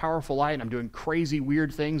controllable, more powerful light, and I'm doing crazy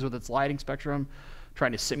weird things with its lighting spectrum,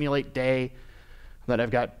 trying to simulate day. Then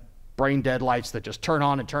I've got brain dead lights that just turn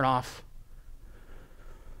on and turn off.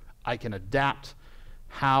 I can adapt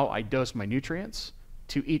how I dose my nutrients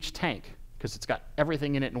to each tank because it's got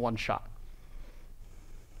everything in it in one shot.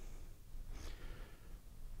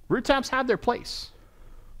 Root tabs have their place.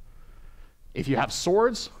 If you have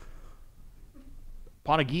swords,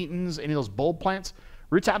 Ponagitans, any of those bulb plants,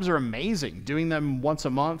 root tabs are amazing. Doing them once a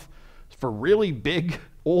month for really big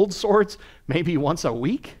old swords, maybe once a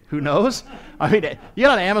week, who knows? I mean, you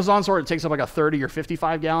got an Amazon sword that takes up like a 30 or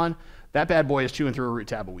 55 gallon, that bad boy is chewing through a root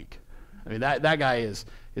tab a week. I mean, that guy is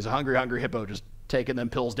a hungry hippo just taking them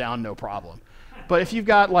pills down, no problem. But if you've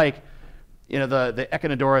got like, you know, the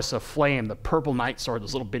Echinodorus of Flame, the purple night sword,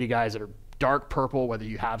 those little bitty guys that are dark purple, whether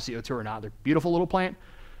you have CO2 or not, they're a beautiful little plant.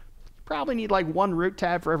 You probably need like 1 root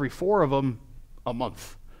tab for every 4 of them a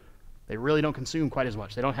month. They really don't consume quite as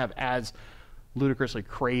much. They don't have as ludicrously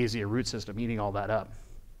crazy a root system eating all that up.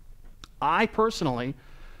 I personally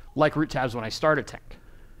like root tabs when I start a tank.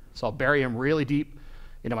 So I'll bury them really deep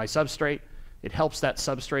into my substrate. It helps that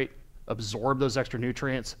substrate absorb those extra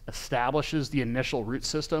nutrients, establishes the initial root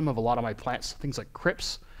system of a lot of my plants, things like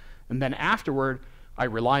crypts, and then afterward, I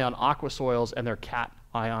rely on aqua soils and their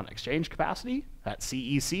cation exchange capacity, that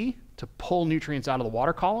CEC, to pull nutrients out of the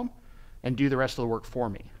water column and do the rest of the work for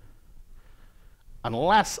me.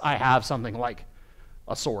 Unless I have something like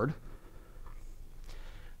a sword,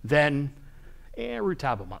 then root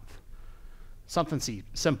tab a month. Something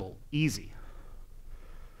simple, easy.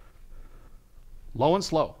 Low and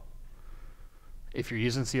slow. If you're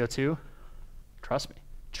using CO2, trust me,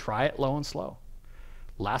 try it low and slow.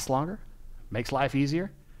 Lasts longer, makes life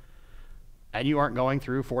easier, and you aren't going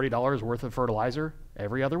through $40 worth of fertilizer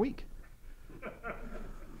every other week.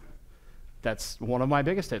 That's one of my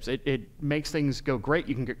biggest tips. It makes things go great.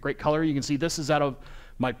 You can get great color. You can see this is out of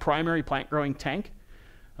my primary plant growing tank.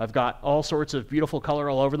 I've got all sorts of beautiful color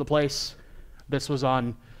all over the place. This was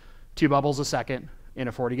on 2 bubbles a second in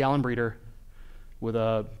a 40-gallon breeder with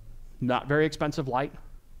a not very expensive light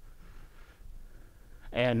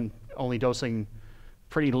and only dosing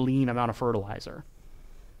pretty lean amount of fertilizer.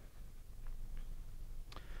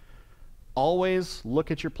 Always look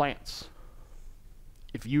at your plants.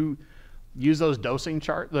 If you use those dosing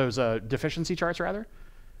chart, those deficiency charts rather,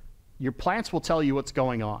 your plants will tell you what's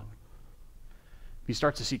going on. If you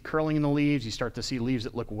start to see curling in the leaves, you start to see leaves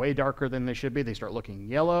that look way darker than they should be, they start looking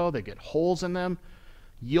yellow, they get holes in them,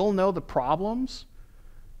 you'll know the problems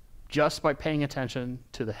just by paying attention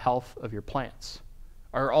to the health of your plants.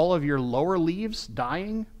 Are all of your lower leaves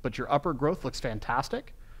dying, but your upper growth looks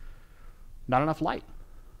fantastic? Not enough light.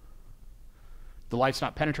 The light's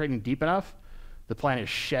not penetrating deep enough. The plant is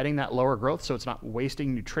shedding that lower growth, so it's not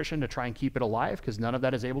wasting nutrition to try and keep it alive because none of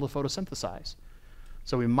that is able to photosynthesize.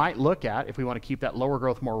 So we might look at, if we want to keep that lower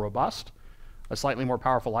growth more robust, a slightly more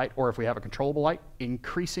powerful light, or if we have a controllable light,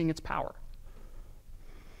 increasing its power.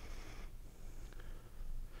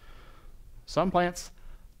 Some plants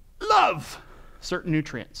love certain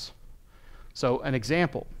nutrients. So an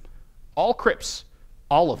example, all crypts,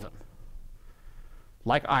 all of them,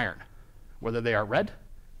 like iron, whether they are red,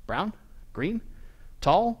 brown, green,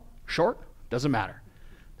 tall, short, doesn't matter.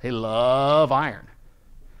 They love iron.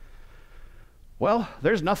 Well,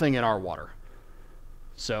 there's nothing in our water.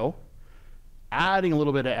 So adding a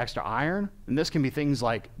little bit of extra iron, and this can be things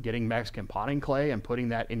like getting Mexican potting clay and putting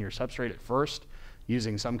that in your substrate at first,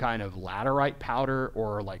 using some kind of laterite powder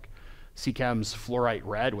or like Seachem's fluorite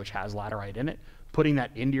red, which has laterite in it, putting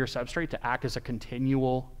that into your substrate to act as a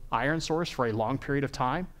continual iron source for a long period of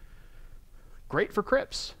time. Great for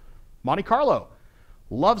crypts. Monte Carlo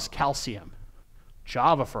loves calcium.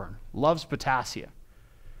 Java fern loves potassium.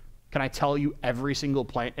 Can I tell you every single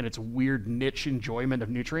plant and its weird niche enjoyment of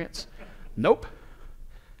nutrients? Nope.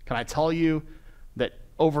 Can I tell you that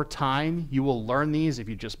over time you will learn these if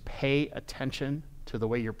you just pay attention to the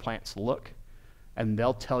way your plants look, and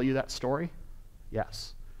they'll tell you that story?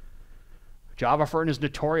 Yes. Java fern is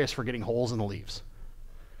notorious for getting holes in the leaves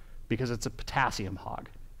because it's a potassium hog,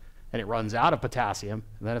 and it runs out of potassium,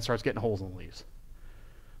 and then it starts getting holes in the leaves.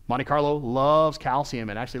 Monte Carlo loves calcium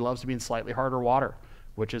and actually loves to be in slightly harder water,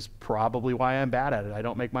 which is probably why I'm bad at it. I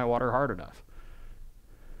don't make my water hard enough.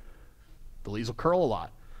 The leaves will curl a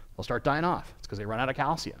lot. They'll start dying off. It's because they run out of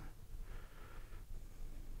calcium.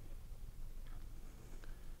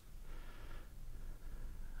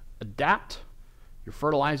 Adapt your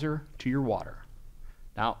fertilizer to your water.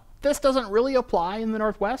 Now, this doesn't really apply in the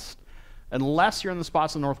Northwest unless you're in the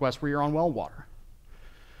spots in the Northwest where you're on well water.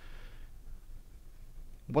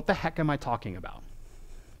 What the heck am I talking about?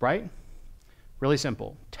 Right? Really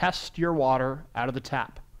simple. Test your water out of the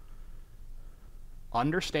tap.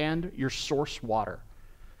 Understand your source water.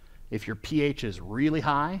 If your pH is really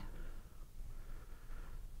high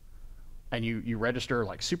and you register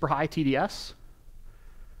like super high TDS,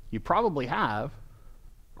 you probably have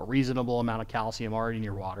a reasonable amount of calcium already in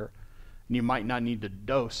your water, and you might not need to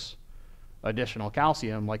dose additional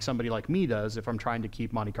calcium like somebody like me does if I'm trying to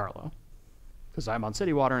keep Monte Carlo, because I'm on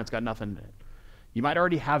city water and it's got nothing in it. You might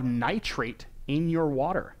already have nitrate in your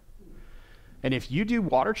water. And if you do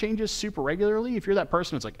water changes super regularly, if you're that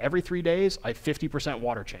person, it's like every 3 days, I 50%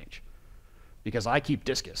 water change because I keep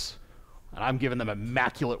discus and I'm giving them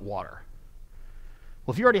immaculate water.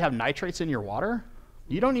 Well, if you already have nitrates in your water,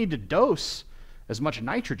 you don't need to dose as much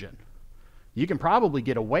nitrogen. You can probably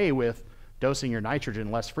get away with dosing your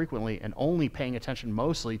nitrogen less frequently and only paying attention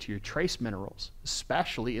mostly to your trace minerals,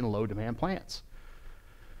 especially in low demand plants.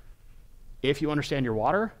 If you understand your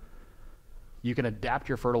water, you can adapt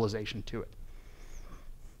your fertilization to it.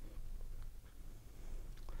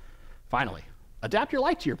 Finally, adapt your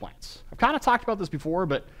light to your plants. I've kind of talked about this before,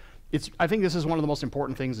 but I think this is one of the most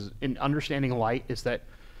important things in understanding light, is that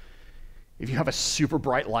if you have a super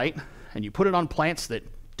bright light and you put it on plants that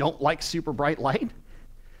don't like super bright light,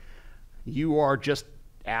 you are just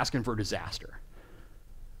asking for disaster.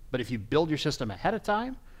 But if you build your system ahead of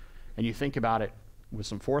time and you think about it with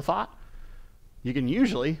some forethought, you can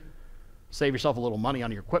usually save yourself a little money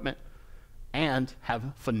on your equipment and have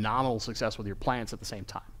phenomenal success with your plants at the same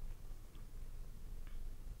time.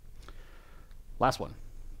 Last one.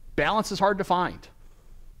 Balance is hard to find.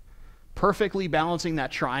 Perfectly balancing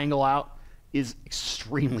that triangle out is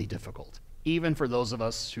extremely difficult, even for those of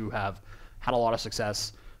us who have had a lot of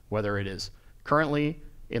success, whether it is currently,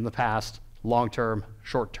 in the past, long-term,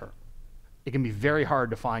 short-term. It can be very hard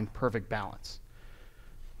to find perfect balance.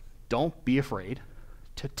 Don't be afraid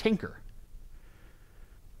to tinker.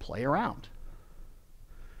 Play around.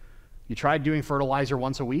 You tried doing fertilizer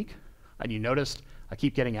once a week and you noticed I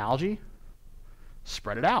keep getting algae?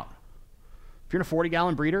 Spread it out. If you're in a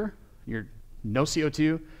 40-gallon breeder, you're no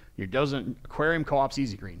CO2, you're dosing aquarium co-ops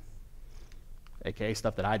easy green, aka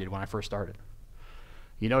stuff that I did when I first started.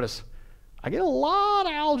 You notice I get a lot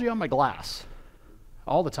of algae on my glass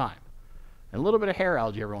all the time, and a little bit of hair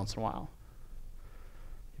algae every once in a while.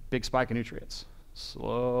 Big spike of nutrients,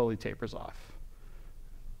 slowly tapers off.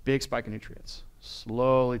 Big spike of nutrients,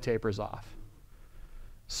 slowly tapers off.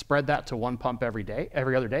 Spread that to 1 pump every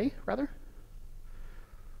other day, rather.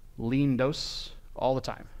 Lean dose all the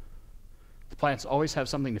time. The plants always have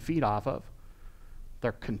something to feed off of.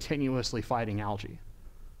 They're continuously fighting algae.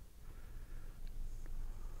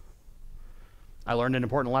 I learned an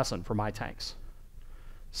important lesson from my tanks.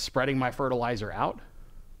 Spreading my fertilizer out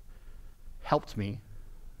helped me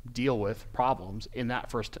deal with problems in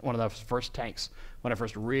that one of those first tanks when I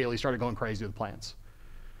first really started going crazy with plants.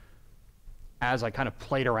 As I kind of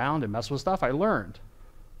played around and messed with stuff, I learned,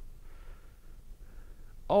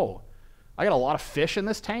 oh, I got a lot of fish in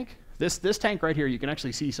this tank This tank right here, you can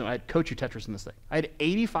actually see I had Cochutetras in this thing. I had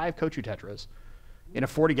 85 Cochutetras in a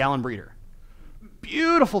 40-gallon breeder.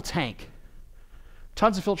 Beautiful tank.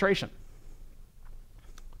 Tons of filtration.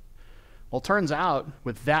 Well, it turns out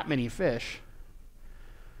with that many fish,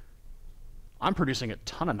 I'm producing a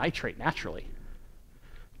ton of nitrate naturally.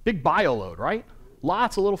 Big bio load, right?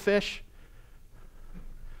 Lots of little fish.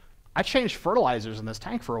 I changed fertilizers in this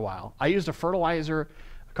tank for a while. I used a fertilizer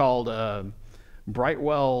called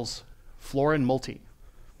Brightwell's Florin Multi.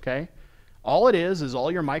 Okay? All it is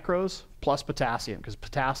all your micros plus potassium, because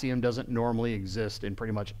potassium doesn't normally exist in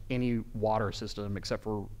pretty much any water system except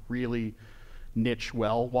for really niche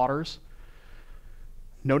well waters.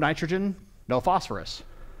 No nitrogen, no phosphorus.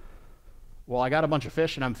 Well, I got a bunch of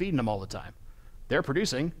fish and I'm feeding them all the time. They're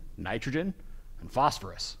producing nitrogen and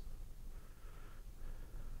phosphorus.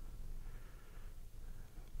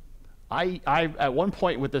 I at one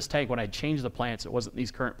point with this tank, when I changed the plants, it wasn't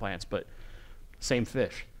these current plants, but same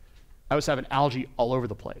fish, I was having algae all over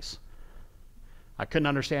the place. I couldn't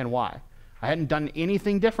understand why. I hadn't done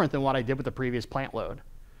anything different than what I did with the previous plant load.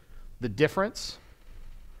 The difference,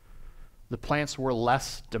 the plants were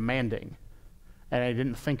less demanding, and I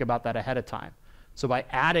didn't think about that ahead of time. So by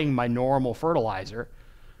adding my normal fertilizer,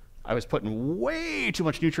 I was putting way too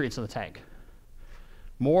much nutrients in the tank,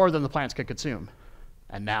 more than the plants could consume.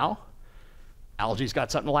 And now, algae's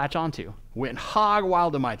got something to latch onto. Went hog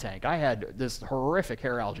wild in my tank. I had this horrific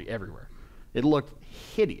hair algae everywhere. It looked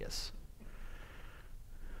hideous.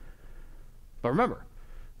 But remember,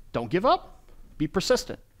 don't give up. Be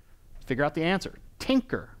persistent. Figure out the answer.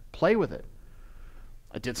 Tinker. Play with it.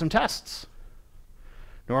 I did some tests.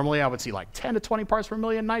 Normally I would see like 10 to 20 parts per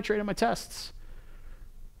million nitrate in my tests.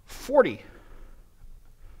 40.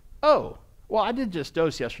 Oh, well, I did just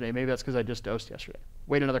dose yesterday. Maybe that's because I just dosed yesterday.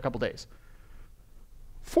 Wait another couple days.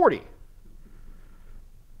 40.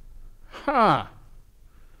 Huh.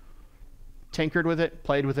 Tinkered with it,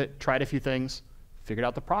 played with it, tried a few things, figured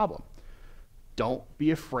out the problem. Don't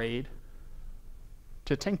be afraid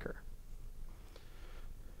to tinker.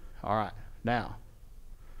 All right, now.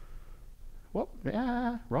 Whoop,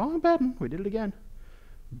 yeah, wrong button. We did it again.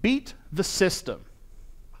 Beat the system.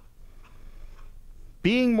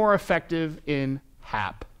 Being more effective in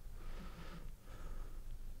HAP.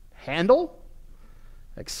 Handle,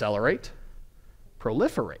 accelerate,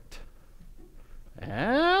 proliferate.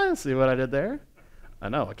 See what I did there? I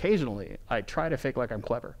know, occasionally I try to fake like I'm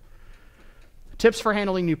clever. Tips for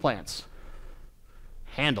handling new plants.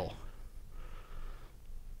 Handle.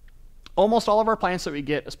 Almost all of our plants that we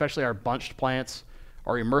get, especially our bunched plants,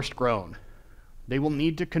 are immersed grown. They will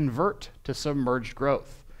need to convert to submerged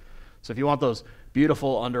growth. So if you want those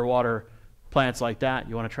beautiful underwater plants like that,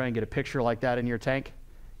 you want to try and get a picture like that in your tank,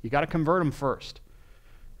 you got to convert them first.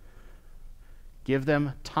 Give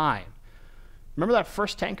them time. Remember that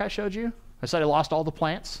first tank I showed you? I said I lost all the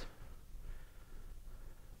plants?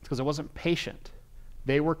 It's because I wasn't patient.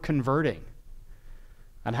 They were converting.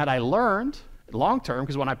 And had I learned long term,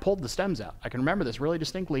 because when I pulled the stems out, I can remember this really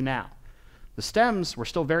distinctly now. The stems were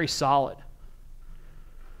still very solid.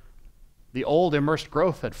 The old immersed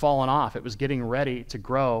growth had fallen off. It was getting ready to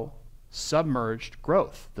grow submerged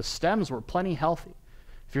growth. The stems were plenty healthy.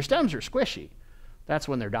 If your stems are squishy, that's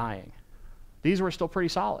when they're dying. These were still pretty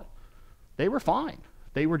solid. They were fine.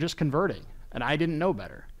 They were just converting, and I didn't know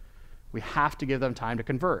better. We have to give them time to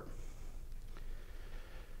convert.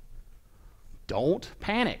 Don't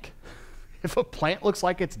panic. If a plant looks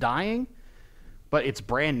like it's dying, but it's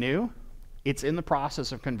brand new, it's in the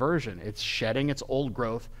process of conversion. It's shedding its old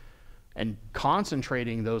growth and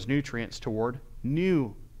concentrating those nutrients toward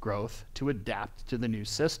new growth to adapt to the new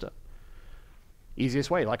system. Easiest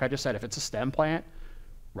way, like I just said, if it's a stem plant,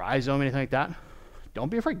 rhizome, anything like that, don't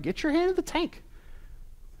be afraid. Get your hand in the tank.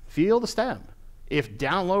 Feel the stem. If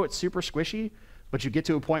down low it's super squishy, but you get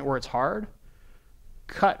to a point where it's hard,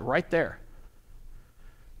 cut right there.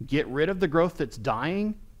 Get rid of the growth that's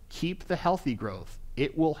dying, keep the healthy growth.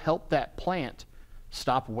 It will help that plant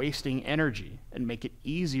stop wasting energy and make it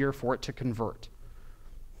easier for it to convert.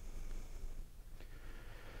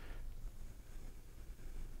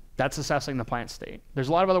 That's assessing the plant state. There's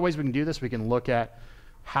a lot of other ways we can do this. We can look at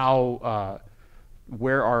how,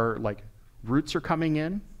 where our roots are coming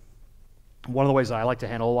in. One of the ways I like to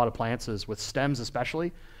handle a lot of plants is with stems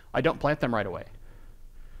especially, I don't plant them right away.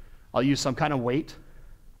 I'll use some kind of weight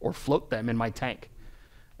or float them in my tank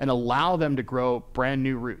and allow them to grow brand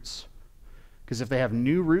new roots. Because if they have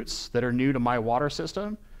new roots that are new to my water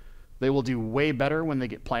system, they will do way better when they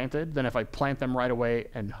get planted than if I plant them right away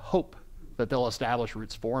and hope that they'll establish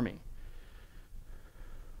roots for me.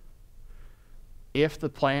 If the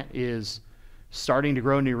plant is starting to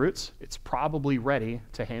grow new roots, it's probably ready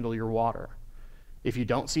to handle your water. If you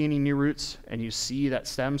don't see any new roots and you see that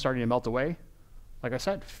stem starting to melt away, like I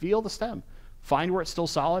said, feel the stem. Find where it's still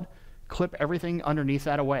solid, clip everything underneath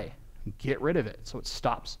that away. Get rid of it so it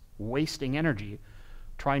stops wasting energy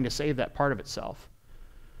trying to save that part of itself.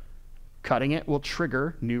 Cutting it will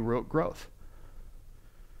trigger new root growth.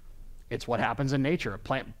 It's what happens in nature. A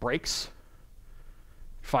plant breaks,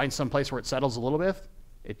 finds some place where it settles a little bit,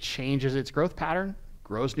 it changes its growth pattern,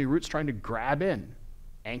 grows new roots trying to grab in,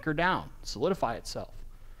 anchor down, solidify itself.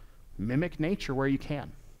 Mimic nature where you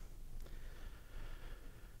can.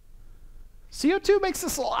 CO2 makes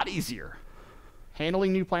this a lot easier.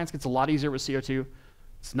 Handling new plants gets a lot easier with CO2.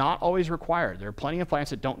 It's not always required. There are plenty of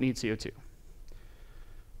plants that don't need CO2.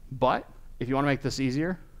 But if you want to make this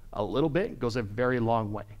easier, a little bit goes a very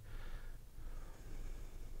long way.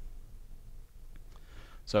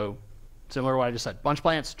 So similar to what I just said, bunch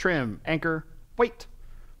plants, trim, anchor, wait.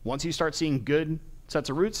 Once you start seeing good sets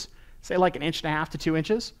of roots, say like 1.5 inches to 2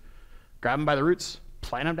 inches, grab them by the roots,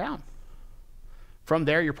 plant them down. From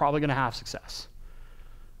there, you're probably going to have success.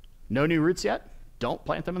 No new roots yet? Don't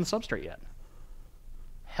plant them in the substrate yet.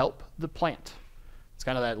 Help the plant. It's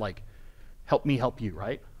kind of that like, help me help you,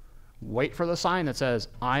 right? Wait for the sign that says,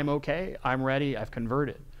 I'm okay, I'm ready, I've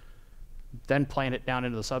converted. Then plant it down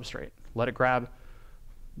into the substrate. Let it grab,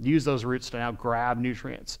 use those roots to now grab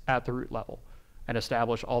nutrients at the root level and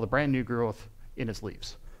establish all the brand new growth in its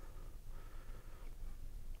leaves.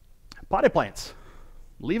 Potted plants.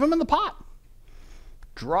 Leave them in the pot.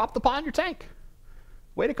 Drop the pot in your tank.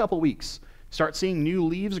 Wait a couple weeks. Start seeing new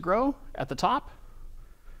leaves grow at the top.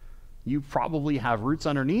 You probably have roots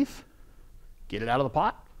underneath. Get it out of the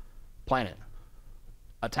pot. Plant it.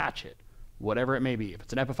 Attach it. Whatever it may be. If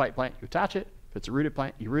it's an epiphyte plant, you attach it. If it's a rooted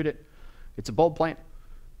plant, you root it. If it's a bulb plant,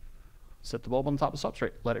 set the bulb on the top of the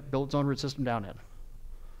substrate. Let it build its own root system down in.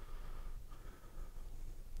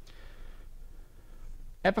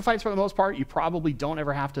 Epiphytes, for the most part, you probably don't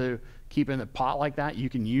ever have to keep in the pot like that. You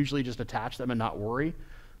can usually just attach them and not worry.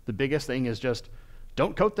 The biggest thing is just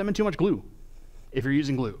don't coat them in too much glue if you're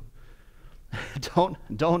using glue. Don't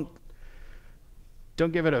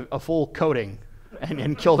give it a full coating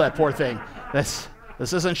and kill that poor thing. This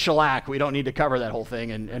isn't shellac. We don't need to cover that whole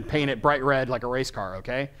thing and paint it bright red like a race car,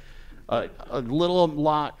 okay? A little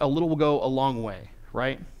will go a long way,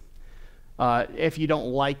 right? If you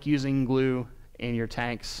don't like using glue in your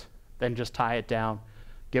tanks, then just tie it down.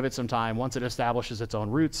 Give it some time. Once it establishes its own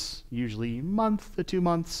roots, usually a month to 2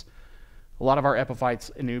 months. A lot of our epiphytes,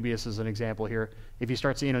 Anubias is an example here. If you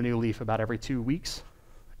start seeing a new leaf about every 2 weeks,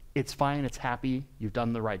 it's fine, it's happy, you've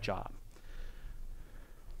done the right job.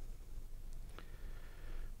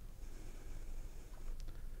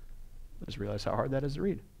 I just realized how hard that is to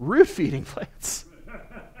read. Root feeding plants.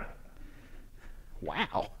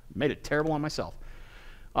 Wow, made it terrible on myself.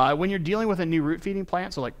 When you're dealing with a new root feeding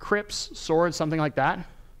plant, so like crypts, swords, something like that,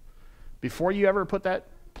 before you ever put that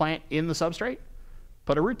plant in the substrate,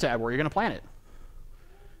 put a root tab where you're going to plant it.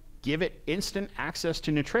 Give it instant access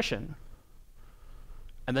to nutrition,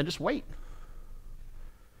 and then just wait.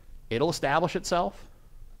 It'll establish itself.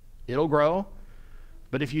 It'll grow.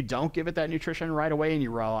 But if you don't give it that nutrition right away and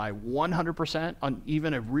you rely 100% on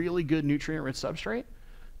even a really good nutrient-rich substrate,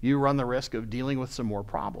 you run the risk of dealing with some more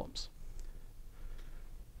problems.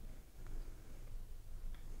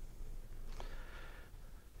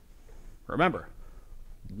 Remember,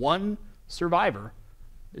 one survivor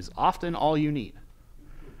is often all you need.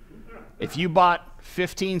 If you bought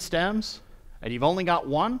 15 stems and you've only got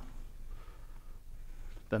one,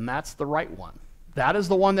 then that's the right one. That is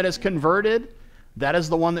the one that is converted. That is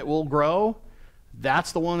the one that will grow.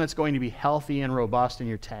 That's the one that's going to be healthy and robust in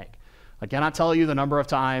your tank. I cannot tell you the number of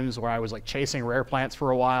times where I was like chasing rare plants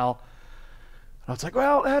for a while. I was like,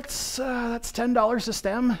 well, that's $10 a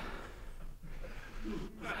stem.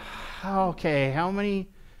 Okay, how many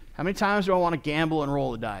times do I want to gamble and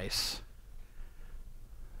roll the dice?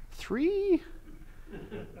 3,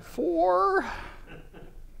 4,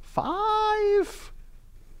 5.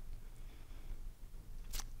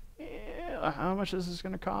 Yeah, how much is this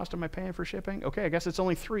going to cost? Am I paying for shipping? Okay, I guess it's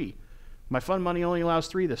only 3. My fund money only allows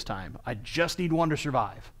 3 this time. I just need 1 to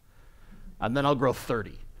survive. And then I'll grow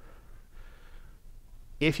 30.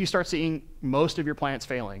 If you start seeing most of your plants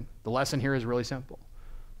failing, the lesson here is really simple.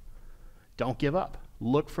 Don't give up.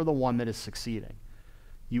 Look for the one that is succeeding.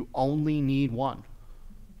 You only need 1.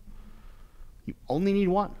 You only need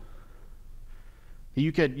 1.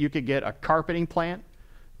 You could get a carpeting plant.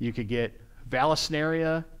 You could get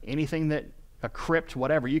Vallisneria, anything that, a crypt,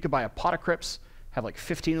 whatever. You could buy a pot of crypts, have like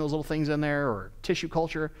 15 of those little things in there, or tissue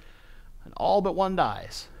culture, and all but 1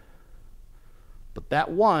 dies. But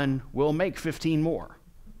that one will make 15 more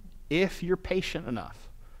if you're patient enough.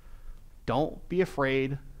 Don't be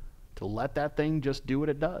afraid to let that thing just do what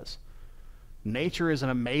it does. Nature is an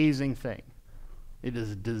amazing thing. It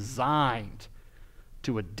is designed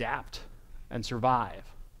to adapt and survive.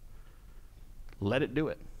 Let it do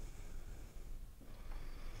it.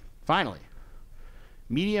 Finally,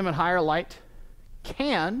 medium and higher light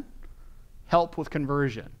can help with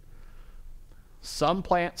conversion. Some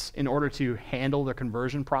plants, in order to handle the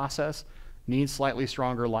conversion process, need slightly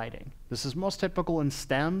stronger lighting. This is most typical in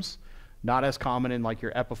stems, not as common in like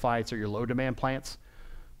your epiphytes or your low demand plants.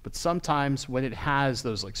 But sometimes when it has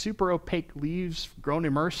those like super opaque leaves grown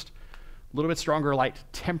immersed, a little bit stronger light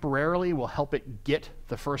temporarily will help it get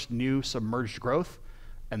the first new submerged growth.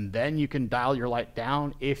 And then you can dial your light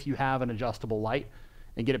down if you have an adjustable light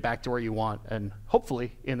and get it back to where you want. And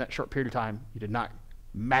hopefully in that short period of time, you did not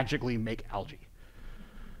magically make algae.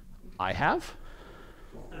 I have.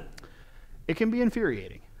 It can be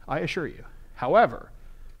infuriating, I assure you. However,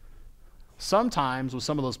 sometimes with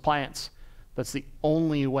some of those plants, that's the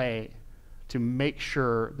only way to make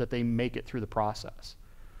sure that they make it through the process.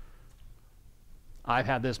 I've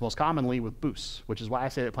had this most commonly with boosts, which is why I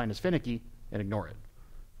say that plant is finicky and ignore it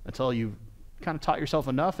until you've kind of taught yourself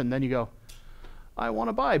enough, and then you go, I want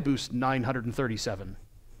to buy boost 937,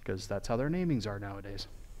 because that's how their namings are nowadays.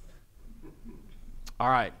 All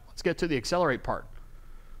right, let's get to the accelerate part.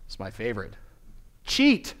 It's my favorite.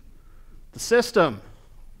 Cheat the system.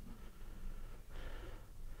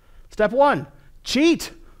 Step 1,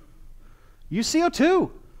 cheat. Use CO2.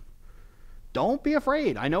 Don't be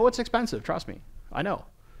afraid. I know it's expensive, trust me. I know.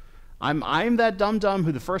 I'm that dum-dum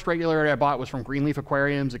who the first regulator I bought was from Greenleaf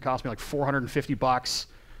Aquariums. It cost me like $450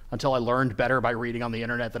 until I learned better by reading on the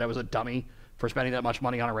internet that I was a dummy for spending that much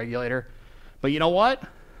money on a regulator. But you know what?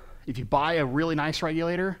 If you buy a really nice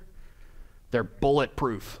regulator, they're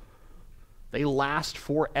bulletproof. They last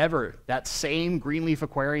forever. That same Greenleaf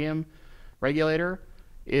Aquarium regulator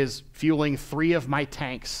is fueling 3 of my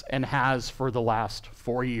tanks and has for the last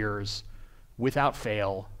 4 years without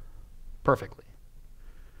fail perfectly.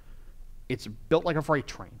 It's built like a freight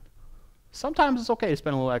train. Sometimes it's okay to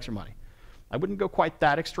spend a little extra money. I wouldn't go quite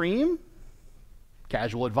that extreme.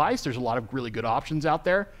 Casual advice, there's a lot of really good options out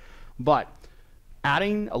there, but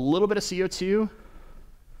adding a little bit of CO2,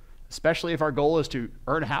 especially if our goal is to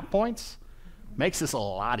earn HAP points, makes this a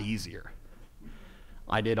lot easier.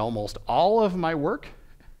 I did almost all of my work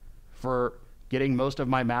for getting most of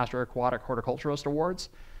my Master Aquatic Horticulturalist awards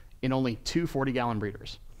in only 2 40-gallon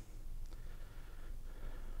breeders.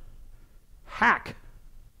 Hack.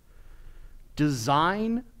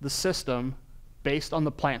 Design the system based on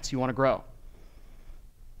the plants you want to grow.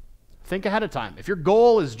 Think ahead of time. If your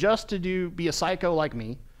goal is just to be a psycho like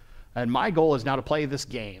me, and my goal is now to play this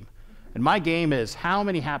game, and my game is how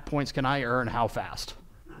many HAP points can I earn how fast?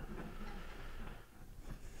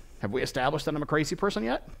 Have we established that I'm a crazy person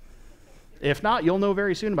yet? If not, you'll know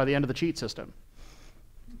very soon by the end of the cheat system.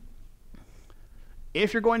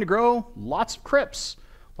 If you're going to grow lots of crypts,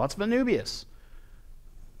 lots of anubias,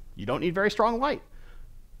 you don't need very strong light.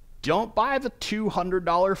 Don't buy the $200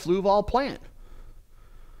 Fluval plant.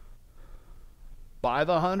 Buy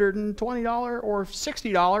the $120 or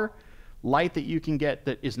 $60 light that you can get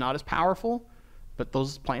that is not as powerful, but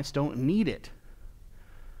those plants don't need it.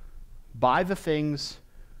 Buy the things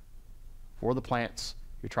for the plants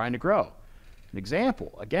you're trying to grow. An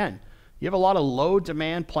example, again, you have a lot of low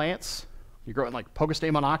demand plants. You're growing like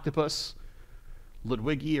Pogostemon octopus,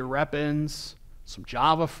 Ludwigia repens, some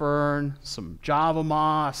Java fern, some Java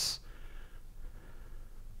moss.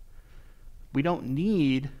 We don't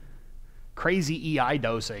need crazy EI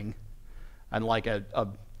dosing and like a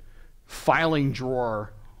filing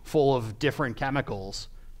drawer full of different chemicals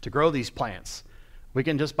to grow these plants. We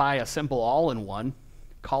can just buy a simple all-in-one,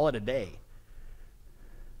 call it a day.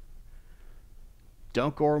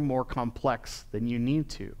 Don't go more complex than you need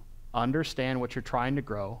to. Understand what you're trying to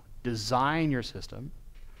grow. Design your system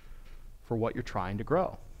for what you're trying to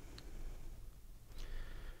grow.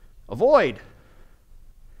 Avoid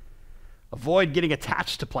getting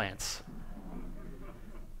attached to plants.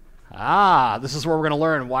 This is where we're going to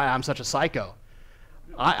learn why I'm such a psycho.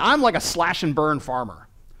 I'm like a slash and burn farmer.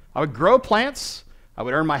 I would grow plants, I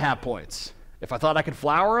would earn my HAP points. If I thought I could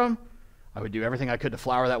flower them, I would do everything I could to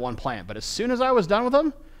flower that one plant. But as soon as I was done with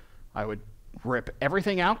them, I would rip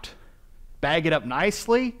everything out, bag it up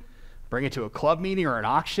nicely, bring it to a club meeting or an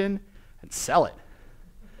auction, and sell it.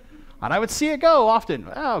 And I would see it go often.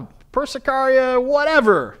 Persicaria,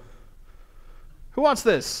 whatever. Who wants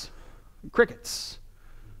this? Crickets.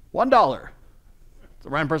 $1. The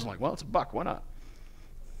random person like, well, it's $1, why not?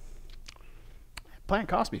 plant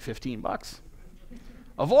cost me 15 bucks.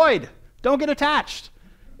 Avoid. Don't get attached.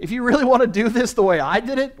 If you really want to do this the way I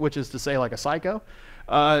did it, which is to say like a psycho,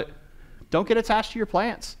 don't get attached to your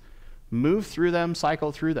plants. Move through them,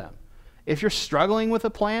 cycle through them. If you're struggling with a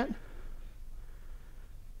plant,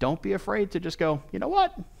 don't be afraid to just go, you know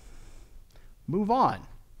what? Move on.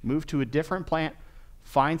 Move to a different plant,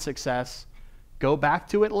 find success, go back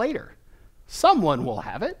to it later. Someone will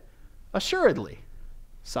have it, assuredly.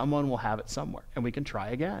 Someone will have it somewhere, and we can try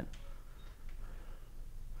again.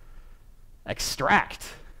 Extract.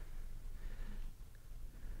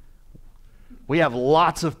 We have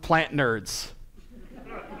lots of plant nerds.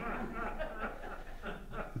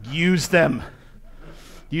 Use them.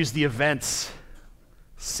 Use the events.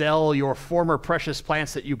 Sell your former precious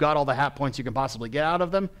plants that you got all the HAP points you can possibly get out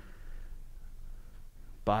of them.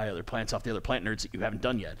 Buy other plants off the other plant nerds that you haven't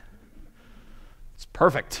done yet. It's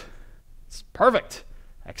perfect. It's perfect.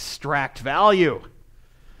 Extract value.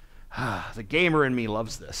 The gamer in me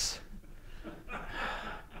loves this.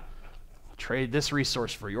 Trade this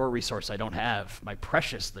resource for your resource I don't have. My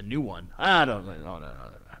precious, the new one. I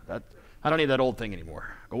don't need that old thing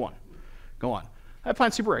anymore. Go on. Go on. I have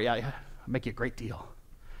plants super rare. Yeah, I'll make you a great deal.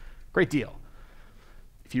 Great deal.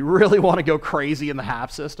 If you really want to go crazy in the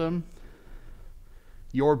HAP system,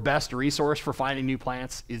 your best resource for finding new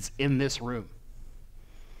plants is in this room.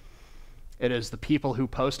 It is the people who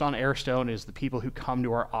post on Airstone. It is the people who come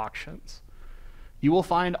to our auctions. You will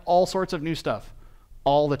find all sorts of new stuff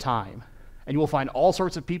all the time. And you will find all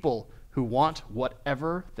sorts of people who want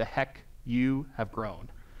whatever the heck you have grown.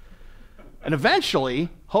 And eventually,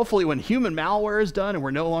 hopefully when human malware is done and we're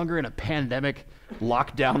no longer in a pandemic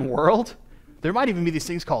lockdown world, there might even be these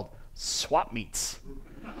things called swap meets.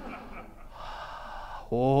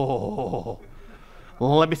 Oh,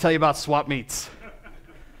 well, let me tell you about swap meets.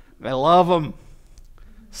 I love them.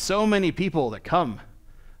 So many people that come,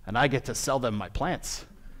 and I get to sell them my plants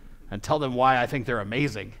and tell them why I think they're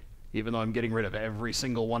amazing, even though I'm getting rid of every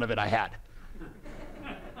single one of it I had.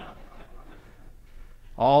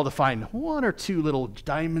 All to find one or two little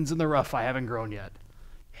diamonds in the rough I haven't grown yet.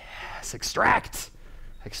 Yes, extract.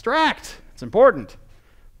 Extract. It's important.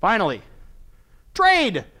 Finally,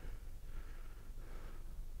 trade.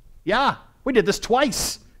 Yeah, we did this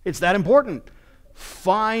twice. It's that important.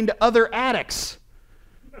 Find other addicts.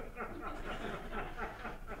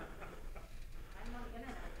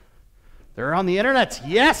 They're on the internet.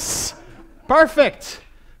 Yes. Perfect.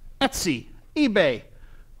 Etsy, eBay,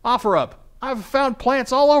 OfferUp. I've found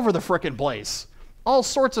plants all over the frickin' place. All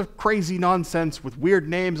sorts of crazy nonsense with weird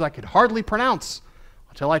names I could hardly pronounce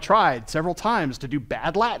until I tried several times to do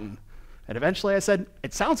bad Latin. And eventually I said,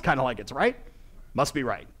 it sounds kind of like it's right. Must be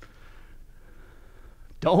right.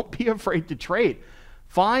 Don't be afraid to trade.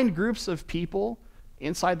 Find groups of people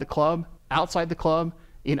inside the club, outside the club,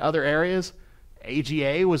 in other areas.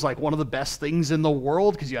 AGA was like one of the best things in the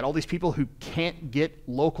world because you had all these people who can't get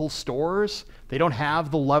local stores. They don't have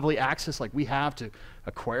the lovely access like we have to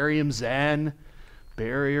Aquarium Zen,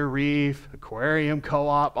 Barrier Reef, Aquarium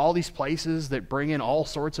Co-op, all these places that bring in all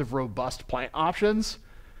sorts of robust plant options.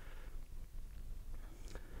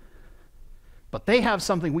 But they have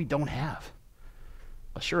something we don't have,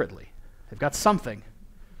 assuredly. They've got something.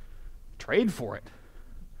 Trade for it.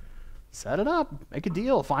 Set it up, make a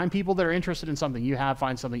deal, find people that are interested in something you have,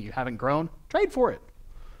 find something you haven't grown, trade for it.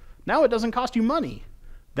 Now it doesn't cost you money.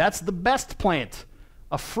 That's the best plant,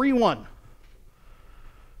 a free one.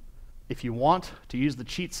 If you want to use the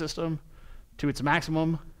cheat system to its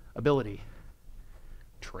maximum ability,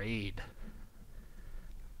 trade.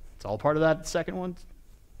 It's all part of that second one.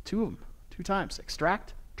 Two of them, 2 times.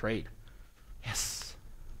 Extract, trade. Yes.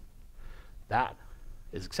 That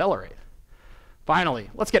is accelerate. Finally,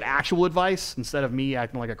 let's get actual advice instead of me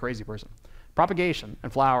acting like a crazy person. Propagation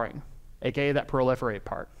and flowering, aka that proliferate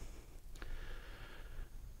part.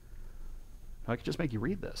 I could just make you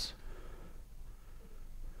read this,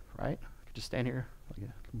 right? I could just stand here like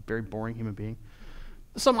a very boring human being.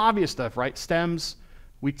 Some obvious stuff, right? Stems,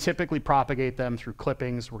 we typically propagate them through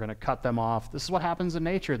clippings. We're going to cut them off. This is what happens in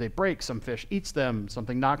nature. They break. Some fish eats them.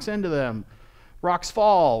 Something knocks into them. Rocks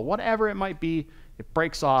fall. Whatever it might be. It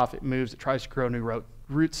breaks off, it moves, it tries to grow new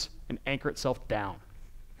roots and anchor itself down.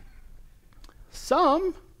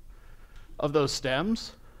 Some of those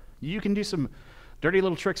stems you can do some dirty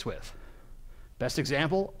little tricks with. Best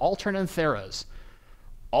example, alternantheras.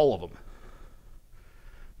 All of them.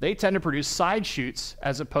 They tend to produce side shoots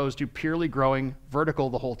as opposed to purely growing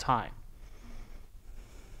vertical the whole time.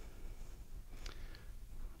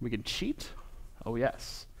 We can cheat. Oh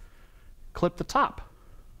yes. Clip the top.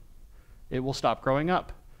 It will stop growing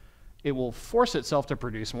up. It will force itself to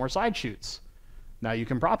produce more side shoots. Now you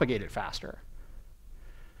can propagate it faster.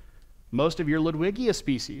 Most of your Ludwigia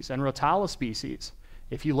species and Rotala species,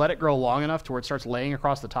 if you let it grow long enough to where it starts laying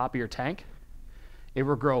across the top of your tank, it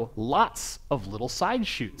will grow lots of little side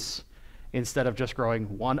shoots. Instead of just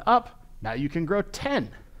growing one up, now you can grow 10.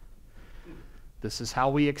 This is how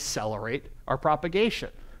we accelerate our propagation.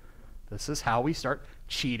 This is how we start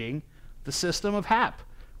cheating the system of HAP.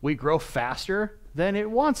 We grow faster than it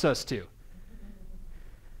wants us to.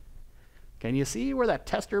 Can you see where that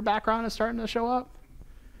tester background is starting to show up?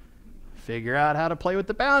 Figure out how to play with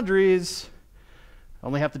the boundaries.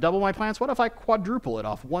 Only have to double my plants. What if I quadruple it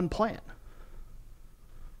off one plant?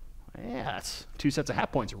 Yeah, that's 2 sets of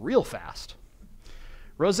HAP points real fast.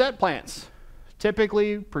 Rosette plants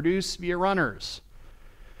typically produce via runners.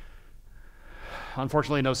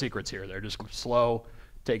 Unfortunately, no secrets here. They're just slow,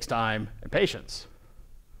 takes time, and patience.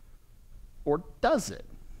 Or does it?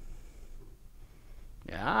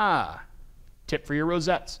 Yeah. Tip for your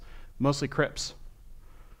rosettes, mostly crypts.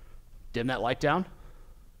 Dim that light down.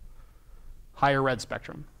 Higher red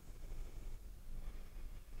spectrum.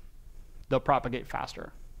 They'll propagate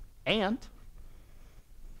faster. And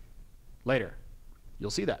later,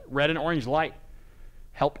 you'll see that red and orange light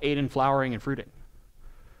help aid in flowering and fruiting.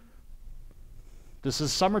 This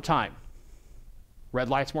is summertime. Red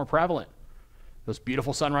light's more prevalent. Those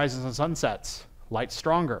beautiful sunrises and sunsets, light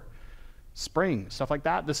stronger. Spring, stuff like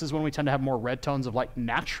that. This is when we tend to have more red tones of light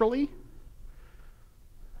naturally.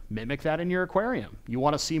 Mimic that in your aquarium. You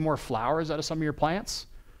want to see more flowers out of some of your plants?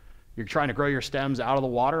 You're trying to grow your stems out of the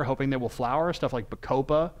water, hoping they will flower, stuff like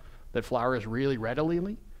Bacopa that flowers really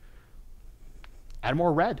readily. Add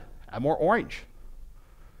more red, add more orange.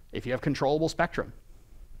 If you have controllable spectrum,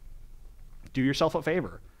 do yourself a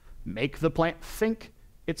favor. Make the plant think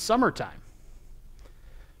it's summertime.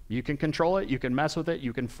 You can control it, you can mess with it,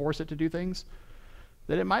 you can force it to do things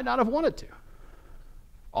that it might not have wanted to.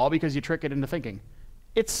 All because you trick it into thinking,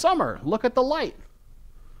 it's summer, look at the light.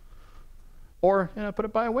 Or, put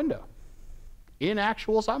it by a window. In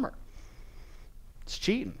actual summer. It's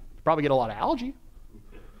cheating. You probably get a lot of algae.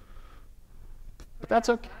 But that's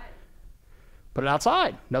okay. Put it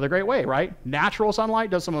outside. Another great way, right? Natural sunlight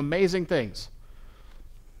does some amazing things.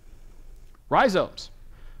 Rhizomes.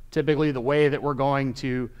 Typically the way that we're going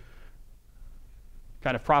to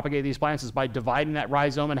kind of propagate these plants is by dividing that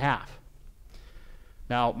rhizome in half.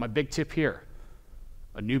 Now, my big tip here,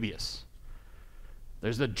 Anubias.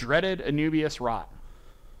 There's the dreaded Anubias rot.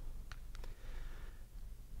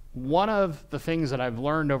 One of the things that I've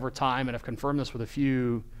learned over time, and I've confirmed this with a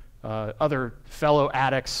few other fellow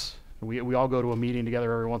addicts, we all go to a meeting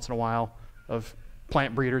together every once in a while of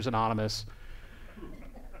Plant Breeders Anonymous.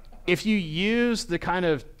 If you use the kind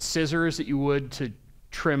of scissors that you would to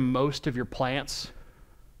trim most of your plants,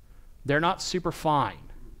 they're not super fine.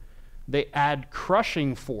 They add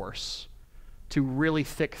crushing force to really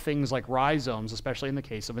thick things like rhizomes, especially in the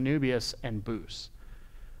case of Anubias and Boos.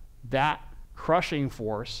 That crushing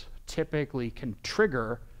force typically can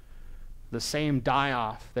trigger the same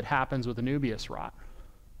die-off that happens with Anubias rot.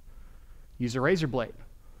 Use a razor blade.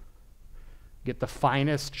 Get the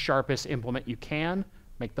finest, sharpest implement you can.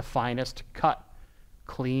 Make the finest cut.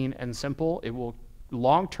 Clean and simple. It will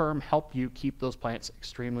long-term help you keep those plants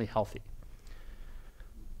extremely healthy.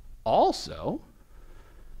 Also,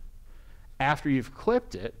 after you've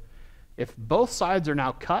clipped it, if both sides are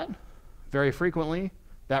now cut, very frequently,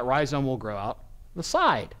 that rhizome will grow out the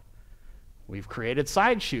side. We've created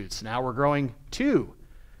side shoots. Now we're growing 2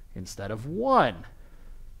 instead of 1.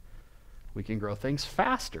 We can grow things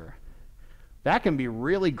faster. That can be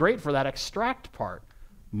really great for that extract part.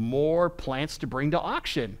 More plants to bring to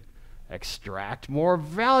auction. Extract more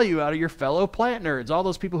value out of your fellow plant nerds. All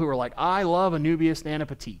those people who are like, I love Anubias nana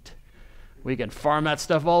petite. We can farm that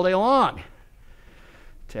stuff all day long.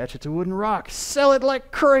 Attach it to wooden rock. Sell it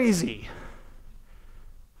like crazy.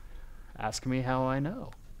 Ask me how I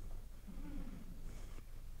know.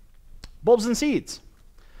 Bulbs and seeds.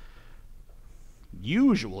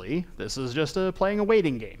 Usually, this is just playing a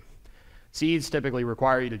waiting game. Seeds typically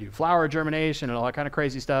require you to do flower germination and all that kind of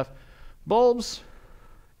crazy stuff. Bulbs,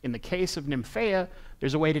 in the case of Nymphea,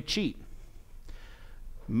 there's a way to cheat.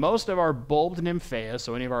 Most of our bulbed Nymphea,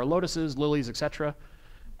 so any of our lotuses, lilies, etc.,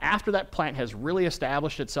 after that plant has really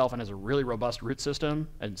established itself and has a really robust root system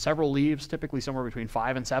and several leaves, typically somewhere between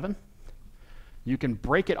 5 and 7, you can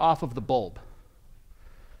break it off of the bulb.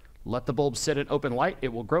 Let the bulb sit in open light, it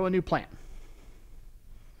will grow a new plant.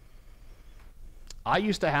 I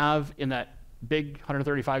used to have, in that big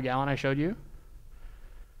 135 gallon I showed you,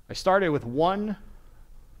 I started with 1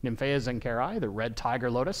 Nymphea zenkeri, the red tiger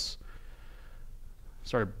lotus.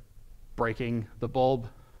 Started breaking the bulb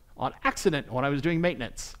on accident when I was doing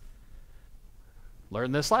maintenance.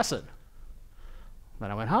 Learned this lesson.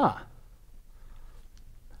 Then I went, how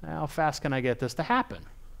fast can I get this to happen?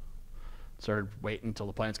 Started waiting until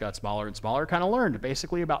the plants got smaller and smaller. Kind of learned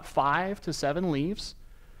basically about 5 to 7 leaves.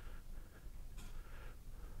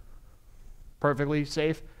 Perfectly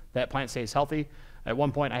safe. That plant stays healthy. At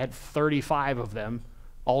one point, I had 35 of them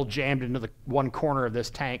all jammed into the one corner of this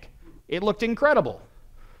tank. It looked incredible.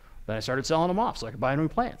 Then I started selling them off so I could buy new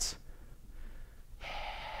plants.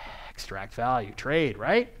 Extract value, trade,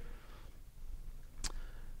 right?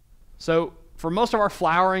 So for most of our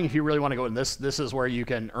flowering, if you really want to go in this is where you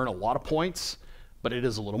can earn a lot of points, but it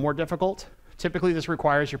is a little more difficult. Typically, this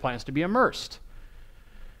requires your plants to be immersed.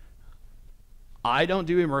 I don't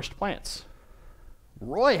do immersed plants.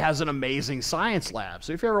 Roy has an amazing science lab,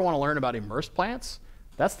 so if you ever want to learn about immersed plants,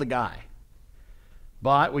 that's the guy.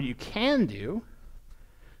 But what you can do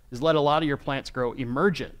is let a lot of your plants grow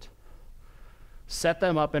emergent. Set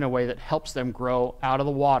them up in a way that helps them grow out of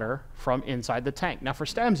the water from inside the tank. Now for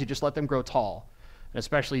stems, you just let them grow tall, and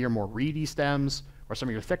especially your more reedy stems or some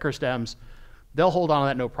of your thicker stems, they'll hold on to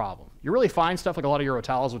that no problem. Your really fine stuff, like a lot of your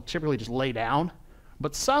rotalas, would typically just lay down,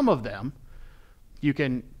 but some of them, you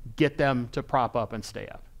can get them to prop up and stay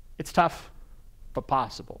up. It's tough, but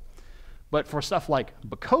possible. But for stuff like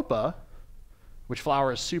Bacopa, which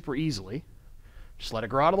flowers super easily, just let it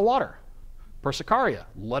grow out of the water. Persicaria,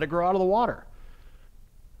 let it grow out of the water.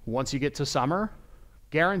 Once you get to summer,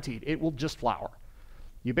 guaranteed, it will just flower.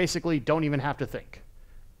 You basically don't even have to think.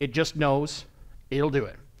 It just knows it'll do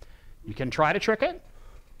it. You can try to trick it.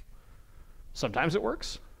 Sometimes it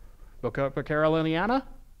works. Bacopa caroliniana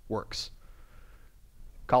works.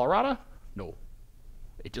 Colorado? No.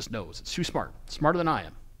 It just knows. It's too smart. Smarter than I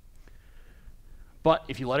am. But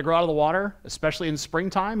if you let it grow out of the water, especially in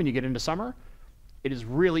springtime and you get into summer, it is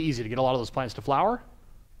really easy to get a lot of those plants to flower.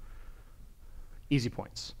 Easy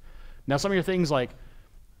points. Now some of your things like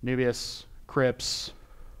Nubius, Crips,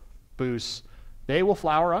 Boos, they will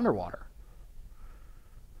flower underwater.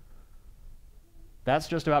 That's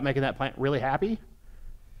just about making that plant really happy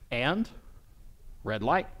and red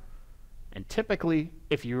light. And typically,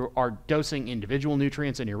 if you are dosing individual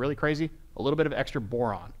nutrients and you're really crazy, a little bit of extra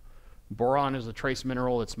boron. Boron is the trace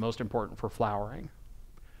mineral that's most important for flowering.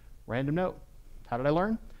 Random note. How did I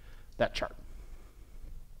learn? That chart.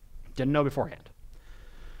 Didn't know beforehand.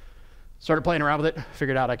 Started playing around with it,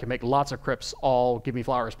 figured out I could make lots of crypts all give me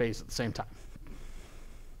flower space at the same time.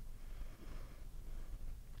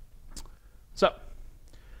 So,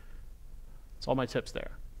 that's all my tips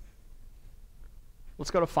there.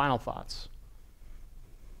 Let's go to final thoughts.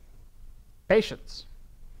 Patience.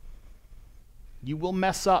 You will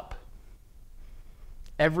mess up.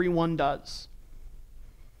 Everyone does.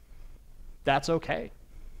 That's okay.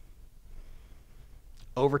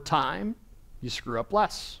 Over time, you screw up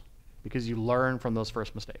less because you learn from those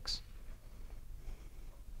first mistakes.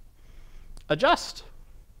 Adjust.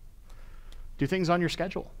 Do things on your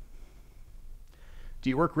schedule. Do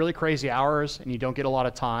you work really crazy hours and you don't get a lot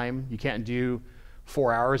of time? You can't do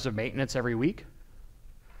 4 hours of maintenance every week?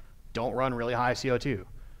 Don't run really high CO2.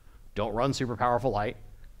 Don't run super powerful light.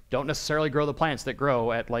 Don't necessarily grow the plants that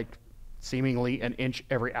grow at like seemingly an inch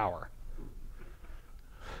every hour.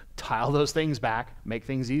 Dial those things back, make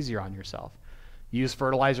things easier on yourself. Use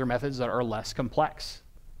fertilizer methods that are less complex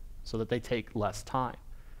so that they take less time.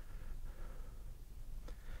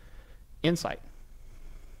 Insight.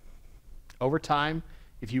 Over time,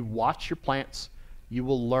 if you watch your plants, you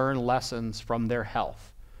will learn lessons from their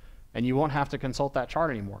health. And you won't have to consult that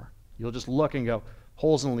chart anymore. You'll just look and go,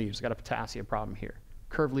 holes in the leaves, got a potassium problem here.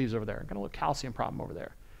 Curved leaves over there, got a little calcium problem over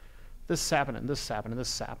there. This is happening, this is happening, this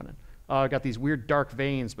is happening. I got these weird dark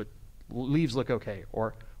veins, but leaves look okay.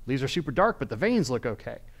 Or leaves are super dark, but the veins look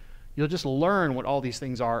okay. You'll just learn what all these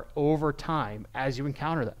things are over time as you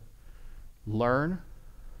encounter them. Learn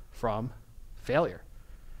from failure.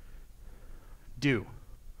 Do.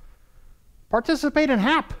 Participate in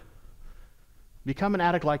HAP. Become an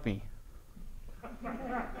addict like me.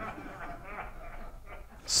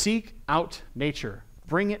 Seek out nature.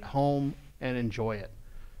 Bring it home and enjoy it.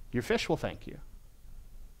 Your fish will thank you.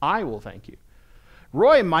 I will thank you.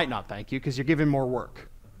 Roy might not thank you because you're giving more work.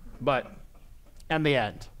 But in the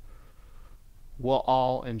end, we'll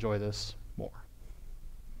all enjoy this more.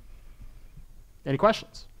 Any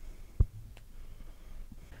questions?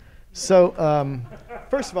 So,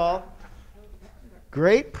 first of all,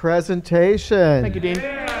 great presentation. Thank you, Dean.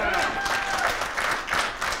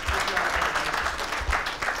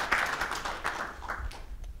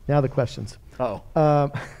 Now the questions.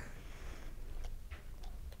 Uh-oh.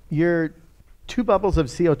 Your 2 bubbles of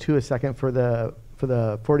CO2 a second for for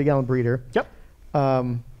the 40-gallon breeder. Yep.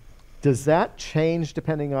 Does that change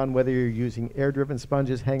depending on whether you're using air-driven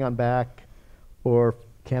sponges, hang on back, or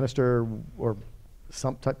canister or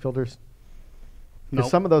sump type filters? Because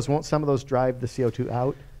Nope. some of those drive the CO2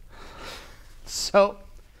 out. So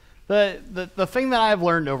the thing that I've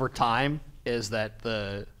learned over time is that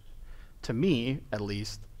to me at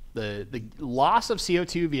least, the loss of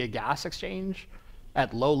CO2 via gas exchange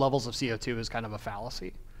at low levels of CO2 is kind of a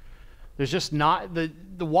fallacy. There's just not, the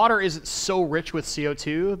water isn't so rich with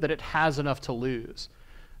CO2 that it has enough to lose.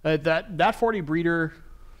 That 40 breeder,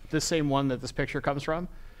 the same one that this picture comes from,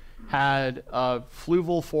 had a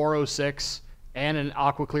Fluval 406 and an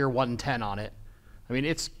AquaClear 110 on it. I mean,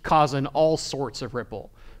 it's causing all sorts of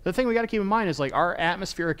ripple. The thing we got to keep in mind is like our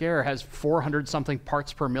atmospheric air has 400 something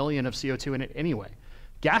parts per million of CO2 in it anyway.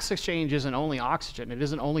 Gas exchange isn't only oxygen. It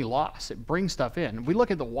isn't only loss. It brings stuff in. If we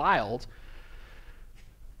look at the wild,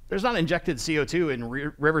 there's not injected CO2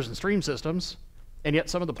 in rivers and stream systems, and yet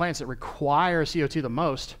some of the plants that require CO2 the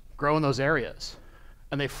most grow in those areas.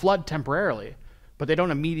 And they flood temporarily, but they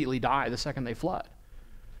don't immediately die the second they flood.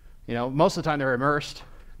 You know, most of the time they're immersed,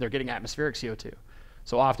 they're getting atmospheric CO2.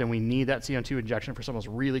 So often we need that CO2 injection for some of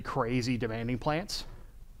those really crazy demanding plants.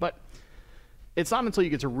 But it's not until you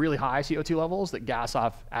get to really high CO2 levels that gas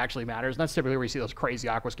off actually matters. And that's typically where you see those crazy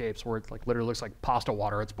aquascapes where it like literally looks like pasta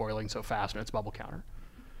water. It's boiling so fast and it's bubble counter.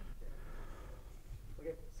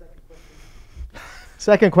 Okay,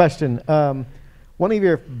 second question. One of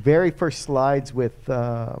your very first slides with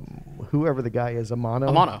whoever the guy is,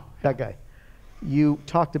 Amano. That guy. You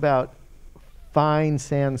talked about fine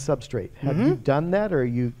sand substrate. Have you done that, or are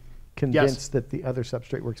you convinced that the other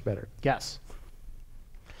substrate works better? Yes.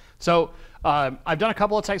 So I've done a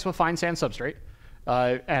couple of tanks with fine sand substrate,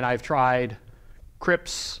 and I've tried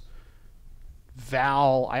Crips,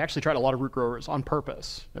 Val. I actually tried a lot of root growers on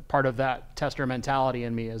purpose. Part of that tester mentality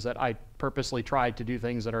in me is that I purposely tried to do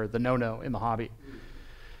things that are the no-no in the hobby.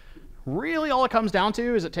 Really all it comes down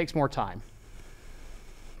to is it takes more time.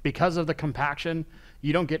 Because of the compaction,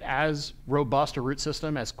 you don't get as robust a root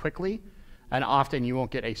system as quickly, and often you won't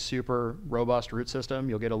get a super robust root system.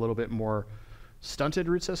 You'll get a little bit more stunted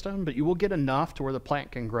root system, but you will get enough to where the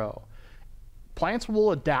plant can grow. Plants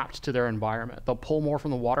will adapt to their environment. They'll pull more from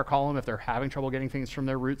the water column if they're having trouble getting things from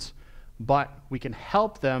their roots, but we can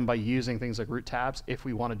help them by using things like root tabs if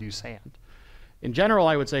we want to do sand. In general,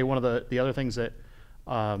 I would say one of the other things that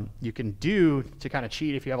you can do to kind of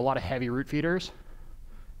cheat if you have a lot of heavy root feeders,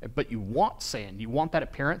 but you want sand, you want that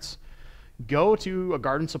appearance, go to a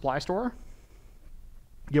garden supply store,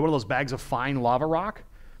 get one of those bags of fine lava rock,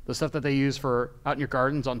 the stuff that they use for out in your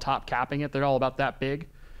gardens on top capping it, they're all about that big.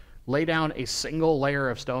 Lay down a single layer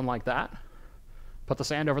of stone like that, put the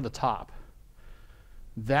sand over the top.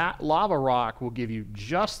 That lava rock will give you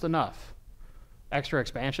just enough extra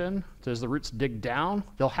expansion so as the roots dig down,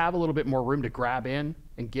 they'll have a little bit more room to grab in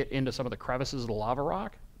and get into some of the crevices of the lava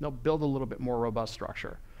rock. They'll build a little bit more robust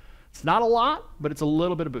structure. It's not a lot, but it's a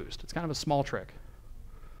little bit of boost. It's kind of a small trick.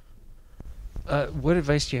 What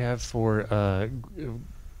advice do you have for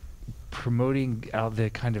promoting out the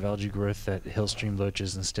kind of algae growth that hillstream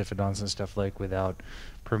loaches and stiphodons and stuff like without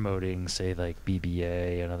promoting, say, like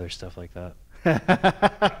BBA and other stuff like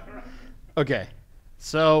that? Okay,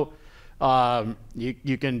 so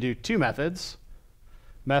you can do two methods.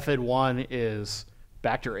 Method one is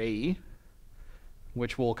Bacter AE,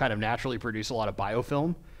 which will kind of naturally produce a lot of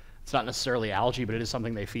biofilm. It's not necessarily algae, but it is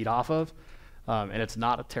something they feed off of, and it's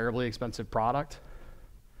not a terribly expensive product.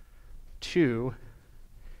 Two,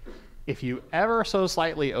 if you ever so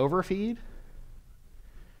slightly overfeed,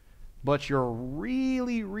 but you're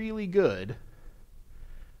really, really good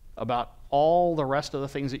about all the rest of the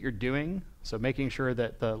things that you're doing, so making sure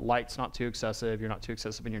that the light's not too excessive, you're not too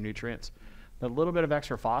excessive in your nutrients, a little bit of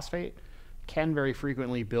extra phosphate can very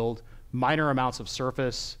frequently build minor amounts of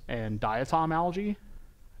surface and diatom algae,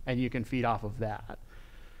 and you can feed off of that.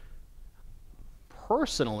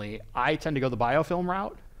 Personally, I tend to go the biofilm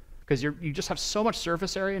route because you just have so much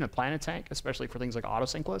surface area in a planted tank, especially for things like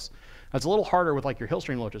autosynclus. It's a little harder with like your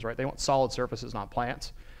hillstream loaches, right? They want solid surfaces, not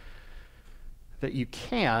plants. That you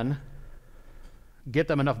can get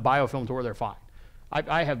them enough biofilm to where they're fine.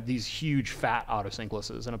 I have these huge fat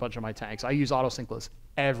autosyncluses in a bunch of my tanks. I use autosynclus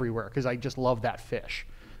everywhere because I just love that fish.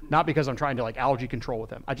 Not because I'm trying to like algae control with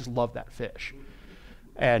them. I just love that fish.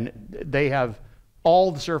 And they have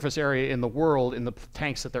all the surface area in the world in the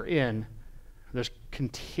tanks that they're in. There's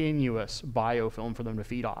continuous biofilm for them to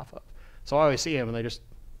feed off of. So I always see them and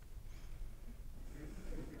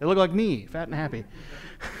they look like me, fat and happy.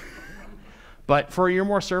 But for your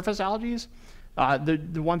more surface algae,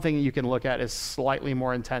 The one thing you can look at is slightly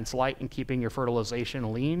more intense light and keeping your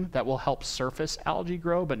fertilization lean. That will help surface algae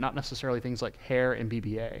grow, but not necessarily things like hair and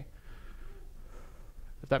BBA.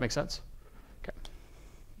 If that makes sense? Okay.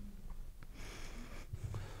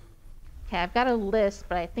 Okay, I've got a list,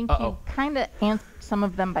 but I think you kind of answered some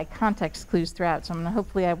of them by context clues throughout, so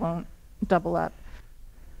hopefully I won't double up.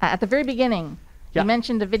 At the very beginning, you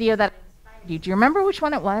mentioned a video that inspired you. Do you remember which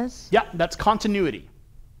one it was? Yeah, that's Continuity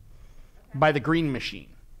by the Green Machine.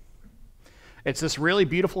 It's this really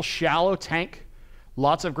beautiful shallow tank,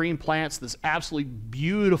 lots of green plants, this absolutely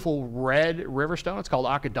beautiful red river stone. It's called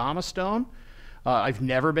Akadama stone. I've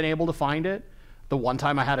never been able to find it. The one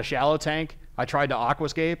time I had a shallow tank, I tried to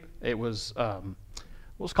aquascape. It was,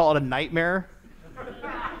 let's call it a nightmare.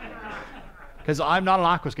 Because I'm not an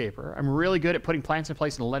aquascaper. I'm really good at putting plants in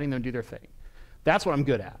place and letting them do their thing. That's what I'm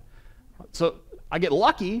good at. So I get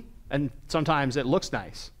lucky, and sometimes it looks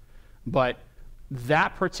nice. But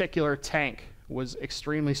that particular tank was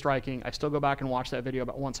extremely striking. I still go back and watch that video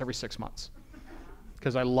about once every 6 months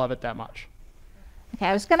because I love it that much. Okay,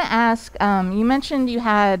 I was going to ask, you mentioned you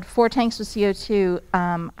had 4 tanks with CO2.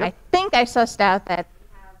 I think I sussed out that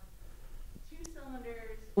you have 2 cylinders,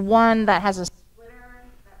 one that has a splitter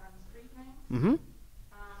that runs 3 tanks. Mm-hmm. And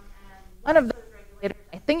one of those regulators,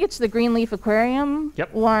 I think it's the Greenleaf Aquarium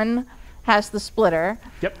one, has the splitter.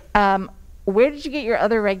 Yep. Where did you get your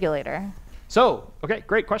other regulator? So, okay,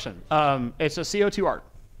 great question. It's a CO2 art.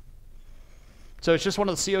 So it's just one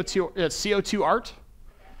of the CO2 art.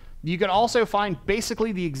 You can also find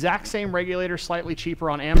basically the exact same regulator, slightly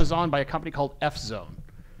cheaper on Amazon by a company called F-Zone.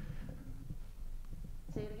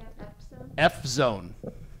 Say it again, F-Zone? F-Zone.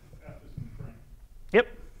 Yep.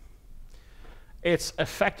 It's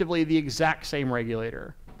effectively the exact same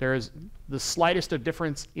regulator. There is the slightest of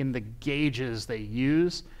difference in the gauges they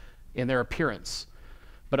use in their appearance.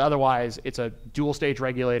 But otherwise, it's a dual stage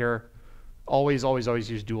regulator. Always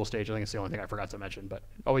use dual stage. I think it's the only thing I forgot to mention, but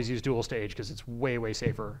always use dual stage because it's way, way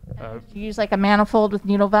safer. You use like a manifold with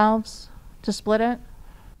needle valves to split it?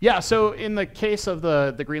 Yeah, so in the case of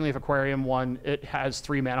the Greenleaf Aquarium one, it has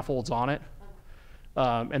 3 manifolds on it.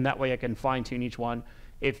 And that way I can fine tune each one.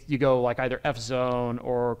 If you go like either F-Zone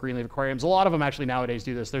or Greenleaf Aquariums, a lot of them actually nowadays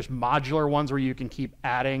do this. There's modular ones where you can keep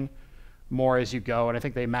adding more as you go, and I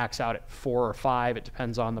think they max out at 4 or 5. It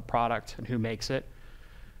depends on the product and who makes it.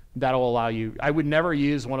 That'll allow you. I would never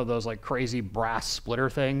use one of those like crazy brass splitter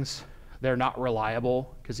things. They're not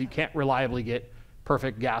reliable because you can't reliably get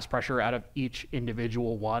perfect gas pressure out of each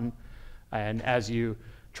individual one. And as you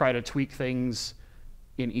try to tweak things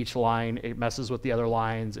in each line, it messes with the other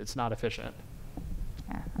lines. It's not efficient.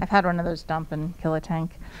 Yeah, I've had one of those dump and kill a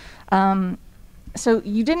tank. So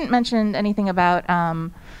you didn't mention anything about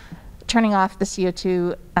turning off the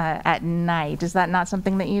CO2 at night. Is that not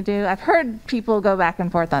something that you do? I've heard people go back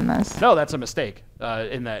and forth on this. No, that's a mistake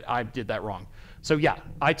in that I did that wrong. So yeah,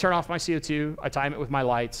 I turn off my CO2. I time it with my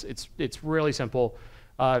lights. It's really simple.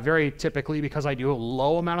 Very typically, because I do a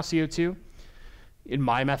low amount of CO2, in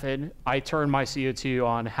my method, I turn my CO2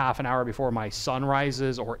 on half an hour before my sun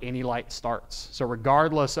rises or any light starts. So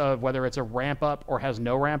regardless of whether it's a ramp up or has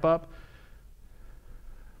no ramp up,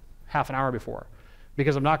 half an hour before.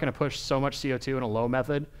 Because I'm not going to push so much CO2 in a low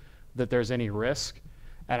method that there's any risk.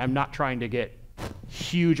 And I'm not trying to get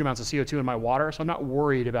huge amounts of CO2 in my water, so I'm not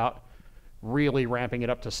worried about really ramping it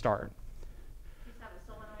up to start. You have a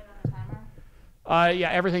solenoid on a timer?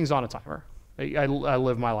 Yeah, everything's on a timer. I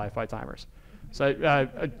live my life by timers. So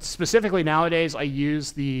specifically nowadays, I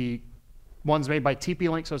use the ones made by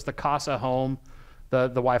TP-Link, so it's the Casa Home, the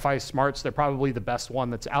Wi-Fi Smarts. They're probably the best one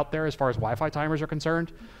that's out there as far as Wi-Fi timers are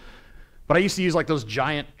concerned. But I used to use like those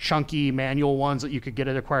giant, chunky manual ones that you could get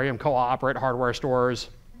at Aquarium Co-op or at hardware stores.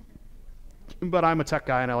 But I'm a tech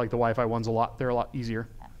guy, and I like the Wi-Fi ones a lot. They're a lot easier.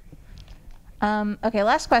 Okay,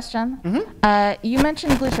 last question. You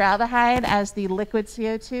mentioned glutaraldehyde as the liquid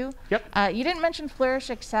CO2. Yep. You didn't mention Flourish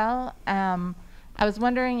Excel. I was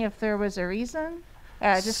wondering if there was a reason.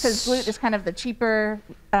 Just because glute is kind of the cheaper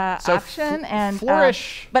option, and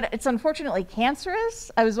Flourish. But it's unfortunately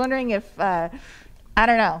cancerous. I was wondering if I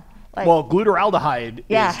don't know. Like, Well, glutaraldehyde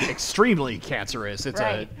is extremely cancerous. It's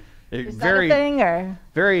Right. a is very, that a thing, or?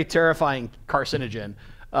 very terrifying carcinogen.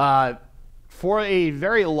 For a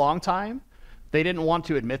very long time, they didn't want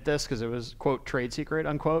to admit this because it was, quote, trade secret,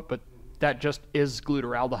 unquote, but that just is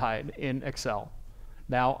glutaraldehyde in Excel.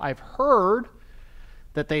 Now, I've heard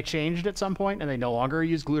that they changed at some point and they no longer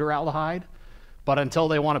use glutaraldehyde, but until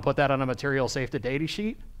they want to put that on a material safety data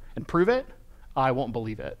sheet and prove it, I won't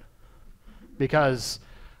believe it. Because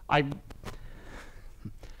how do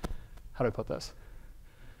I put this?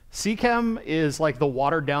 Seachem is like the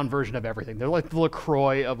watered down version of everything. They're like the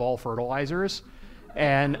LaCroix of all fertilizers.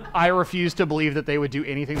 And I refuse to believe that they would do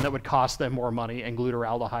anything that would cost them more money, and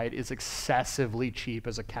glutaraldehyde is excessively cheap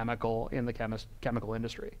as a chemical in the chemical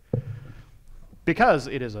industry because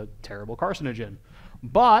it is a terrible carcinogen.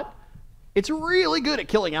 But it's really good at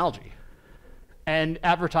killing algae and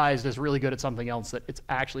advertised as really good at something else that it's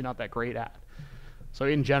actually not that great at. So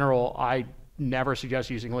in general, I never suggest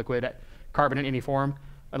using liquid carbon in any form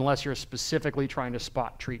unless you're specifically trying to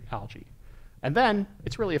spot treat algae. And then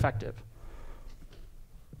it's really effective.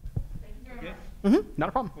 Not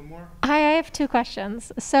a problem. One more. Hi, I have 2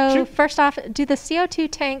 questions. So Sure. first off, do the CO2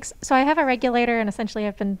 tanks, so I have a regulator and essentially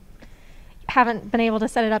haven't been able to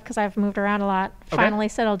set it up because I've moved around a lot, Okay. finally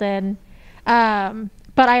settled in.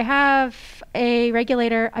 But I have a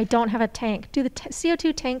regulator, I don't have a tank. Do the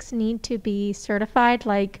CO2 tanks need to be certified?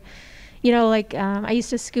 Like, I used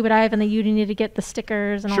to scuba dive and you need to get the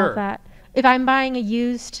stickers and all Sure. of that. If I'm buying a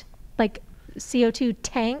used, like, CO2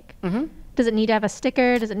 tank, does it need to have a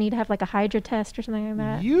sticker? Does it need to have like a hydro test or something like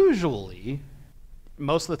that? Usually,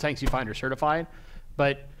 most of the tanks you find are certified,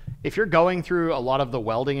 but if you're going through a lot of the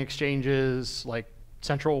welding exchanges, like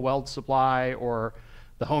Central Weld Supply or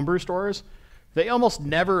the homebrew stores, they almost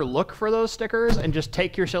never look for those stickers and just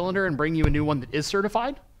take your cylinder and bring you a new one that is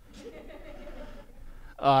certified.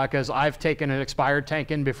 Because I've taken an expired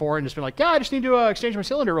tank in before and just been like, yeah, I just need to exchange my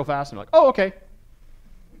cylinder real fast. And I'm like, oh, okay.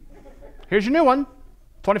 Here's your new one,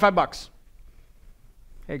 $25.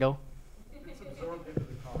 Here you go.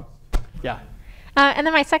 Yeah. And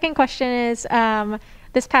then my second question is,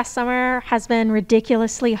 this past summer has been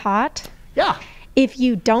ridiculously hot. Yeah. If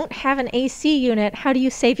you don't have an AC unit, how do you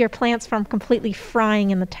save your plants from completely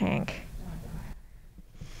frying in the tank?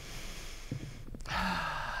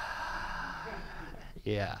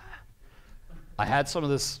 Yeah. I had some of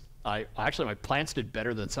this. Actually, my plants did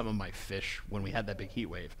better than some of my fish when we had that big heat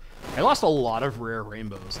wave. I lost a lot of rare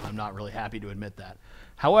rainbows. I'm not really happy to admit that.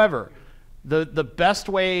 However, the best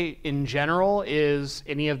way in general is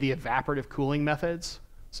any of the evaporative cooling methods.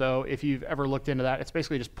 So if you've ever looked into that, it's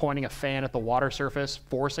basically just pointing a fan at the water surface,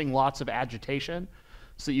 forcing lots of agitation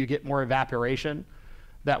so that you get more evaporation.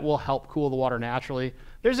 That will help cool the water naturally.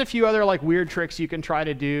 There's a few other like weird tricks you can try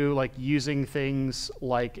to do, like using things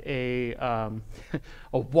like a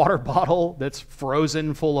water bottle that's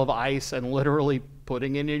frozen full of ice and literally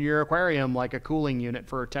putting it in your aquarium like a cooling unit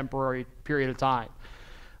for a temporary period of time.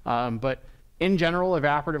 But in general,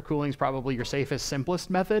 evaporative cooling is probably your safest,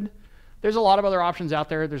 simplest method. There's a lot of other options out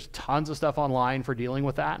there. There's tons of stuff online for dealing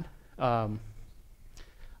with that. And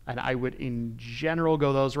I would, in general,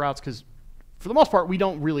 go those routes because, for the most part, we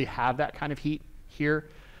don't really have that kind of heat here.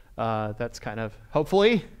 That's kind of,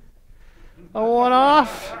 hopefully, a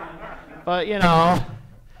one-off. But,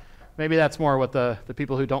 maybe that's more what the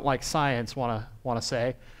people who don't like science want to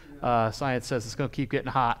say. Science says it's going to keep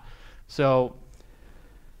getting hot. So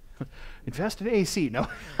invest in AC. No.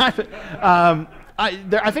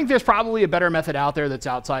 I think there's probably a better method out there that's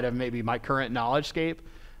outside of maybe my current knowledge scape,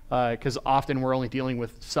 because often we're only dealing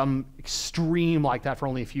with some extreme like that for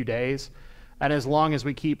only a few days. And as long as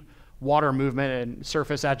we keep water movement and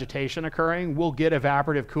surface agitation occurring, we'll get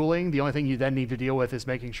evaporative cooling. The only thing you then need to deal with is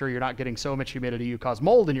making sure you're not getting so much humidity you cause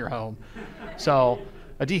mold in your home. So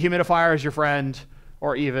a dehumidifier is your friend,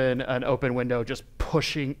 or even an open window just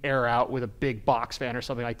pushing air out with a big box fan or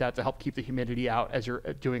something like that to help keep the humidity out as you're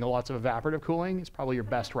doing lots of evaporative cooling is probably your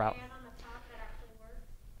best route.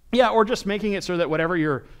 Yeah, or just making it so that whatever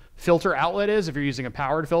your filter outlet is, if you're using a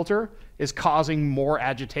powered filter, is causing more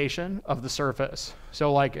agitation of the surface.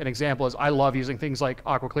 So like an example is I love using things like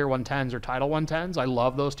AquaClear 110s or Tidal 110s. I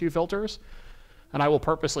love those two filters. And I will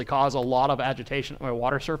purposely cause a lot of agitation at my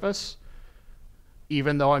water surface,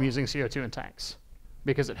 even though I'm using CO2 in tanks,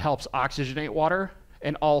 because it helps oxygenate water.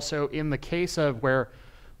 And also in the case of where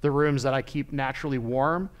the rooms that I keep naturally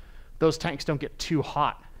warm, those tanks don't get too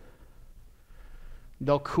hot.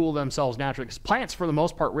 They'll cool themselves naturally, because plants for the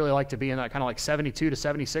most part really like to be in that kind of like 72 to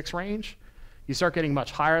 76 range. You start getting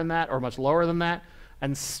much higher than that or much lower than that,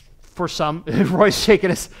 and for some, Roy's shaking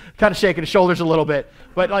his shoulders a little bit,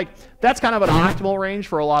 but like that's kind of an optimal range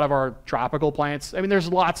for a lot of our tropical plants. I mean,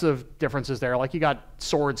 there's lots of differences there. Like you got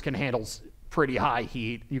swords can handle pretty high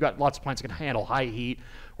heat. You got lots of plants that can handle high heat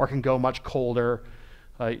or can go much colder.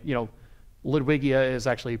 Ludwigia is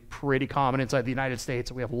actually pretty common inside the United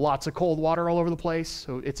States. We have lots of cold water all over the place,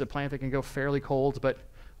 so it's a plant that can go fairly cold, but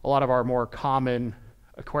a lot of our more common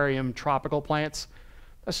aquarium tropical plants,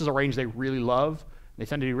 this is a range they really love. They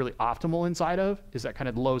tend to be really optimal inside of, is that kind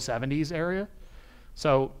of low 70s area.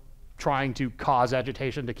 So trying to cause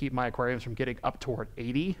agitation to keep my aquariums from getting up toward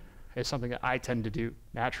 80 is something that I tend to do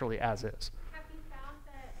naturally as is. Have you found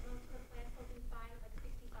that most of the plants will do fine at like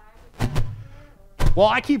 65 with temperature? Well,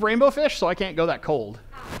 I keep rainbow fish, so I can't go that cold.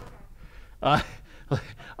 Oh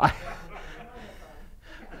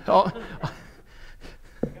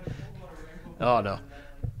no,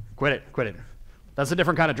 quit it. That's a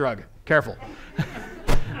different kind of drug. Careful.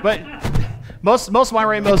 But most of my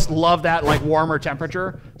rainbows love that like warmer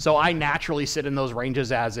temperature, so I naturally sit in those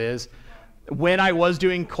ranges as is. When I was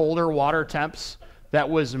doing colder water temps, that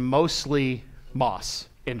was mostly moss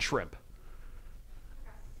and shrimp,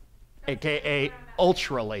 aka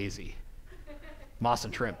ultra lazy. Moss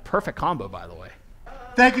and shrimp, perfect combo, by the way.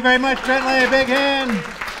 Thank you very much, Bentley. A big hand.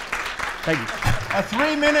 Thank you. A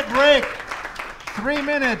 3-minute break. 3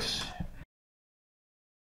 minutes.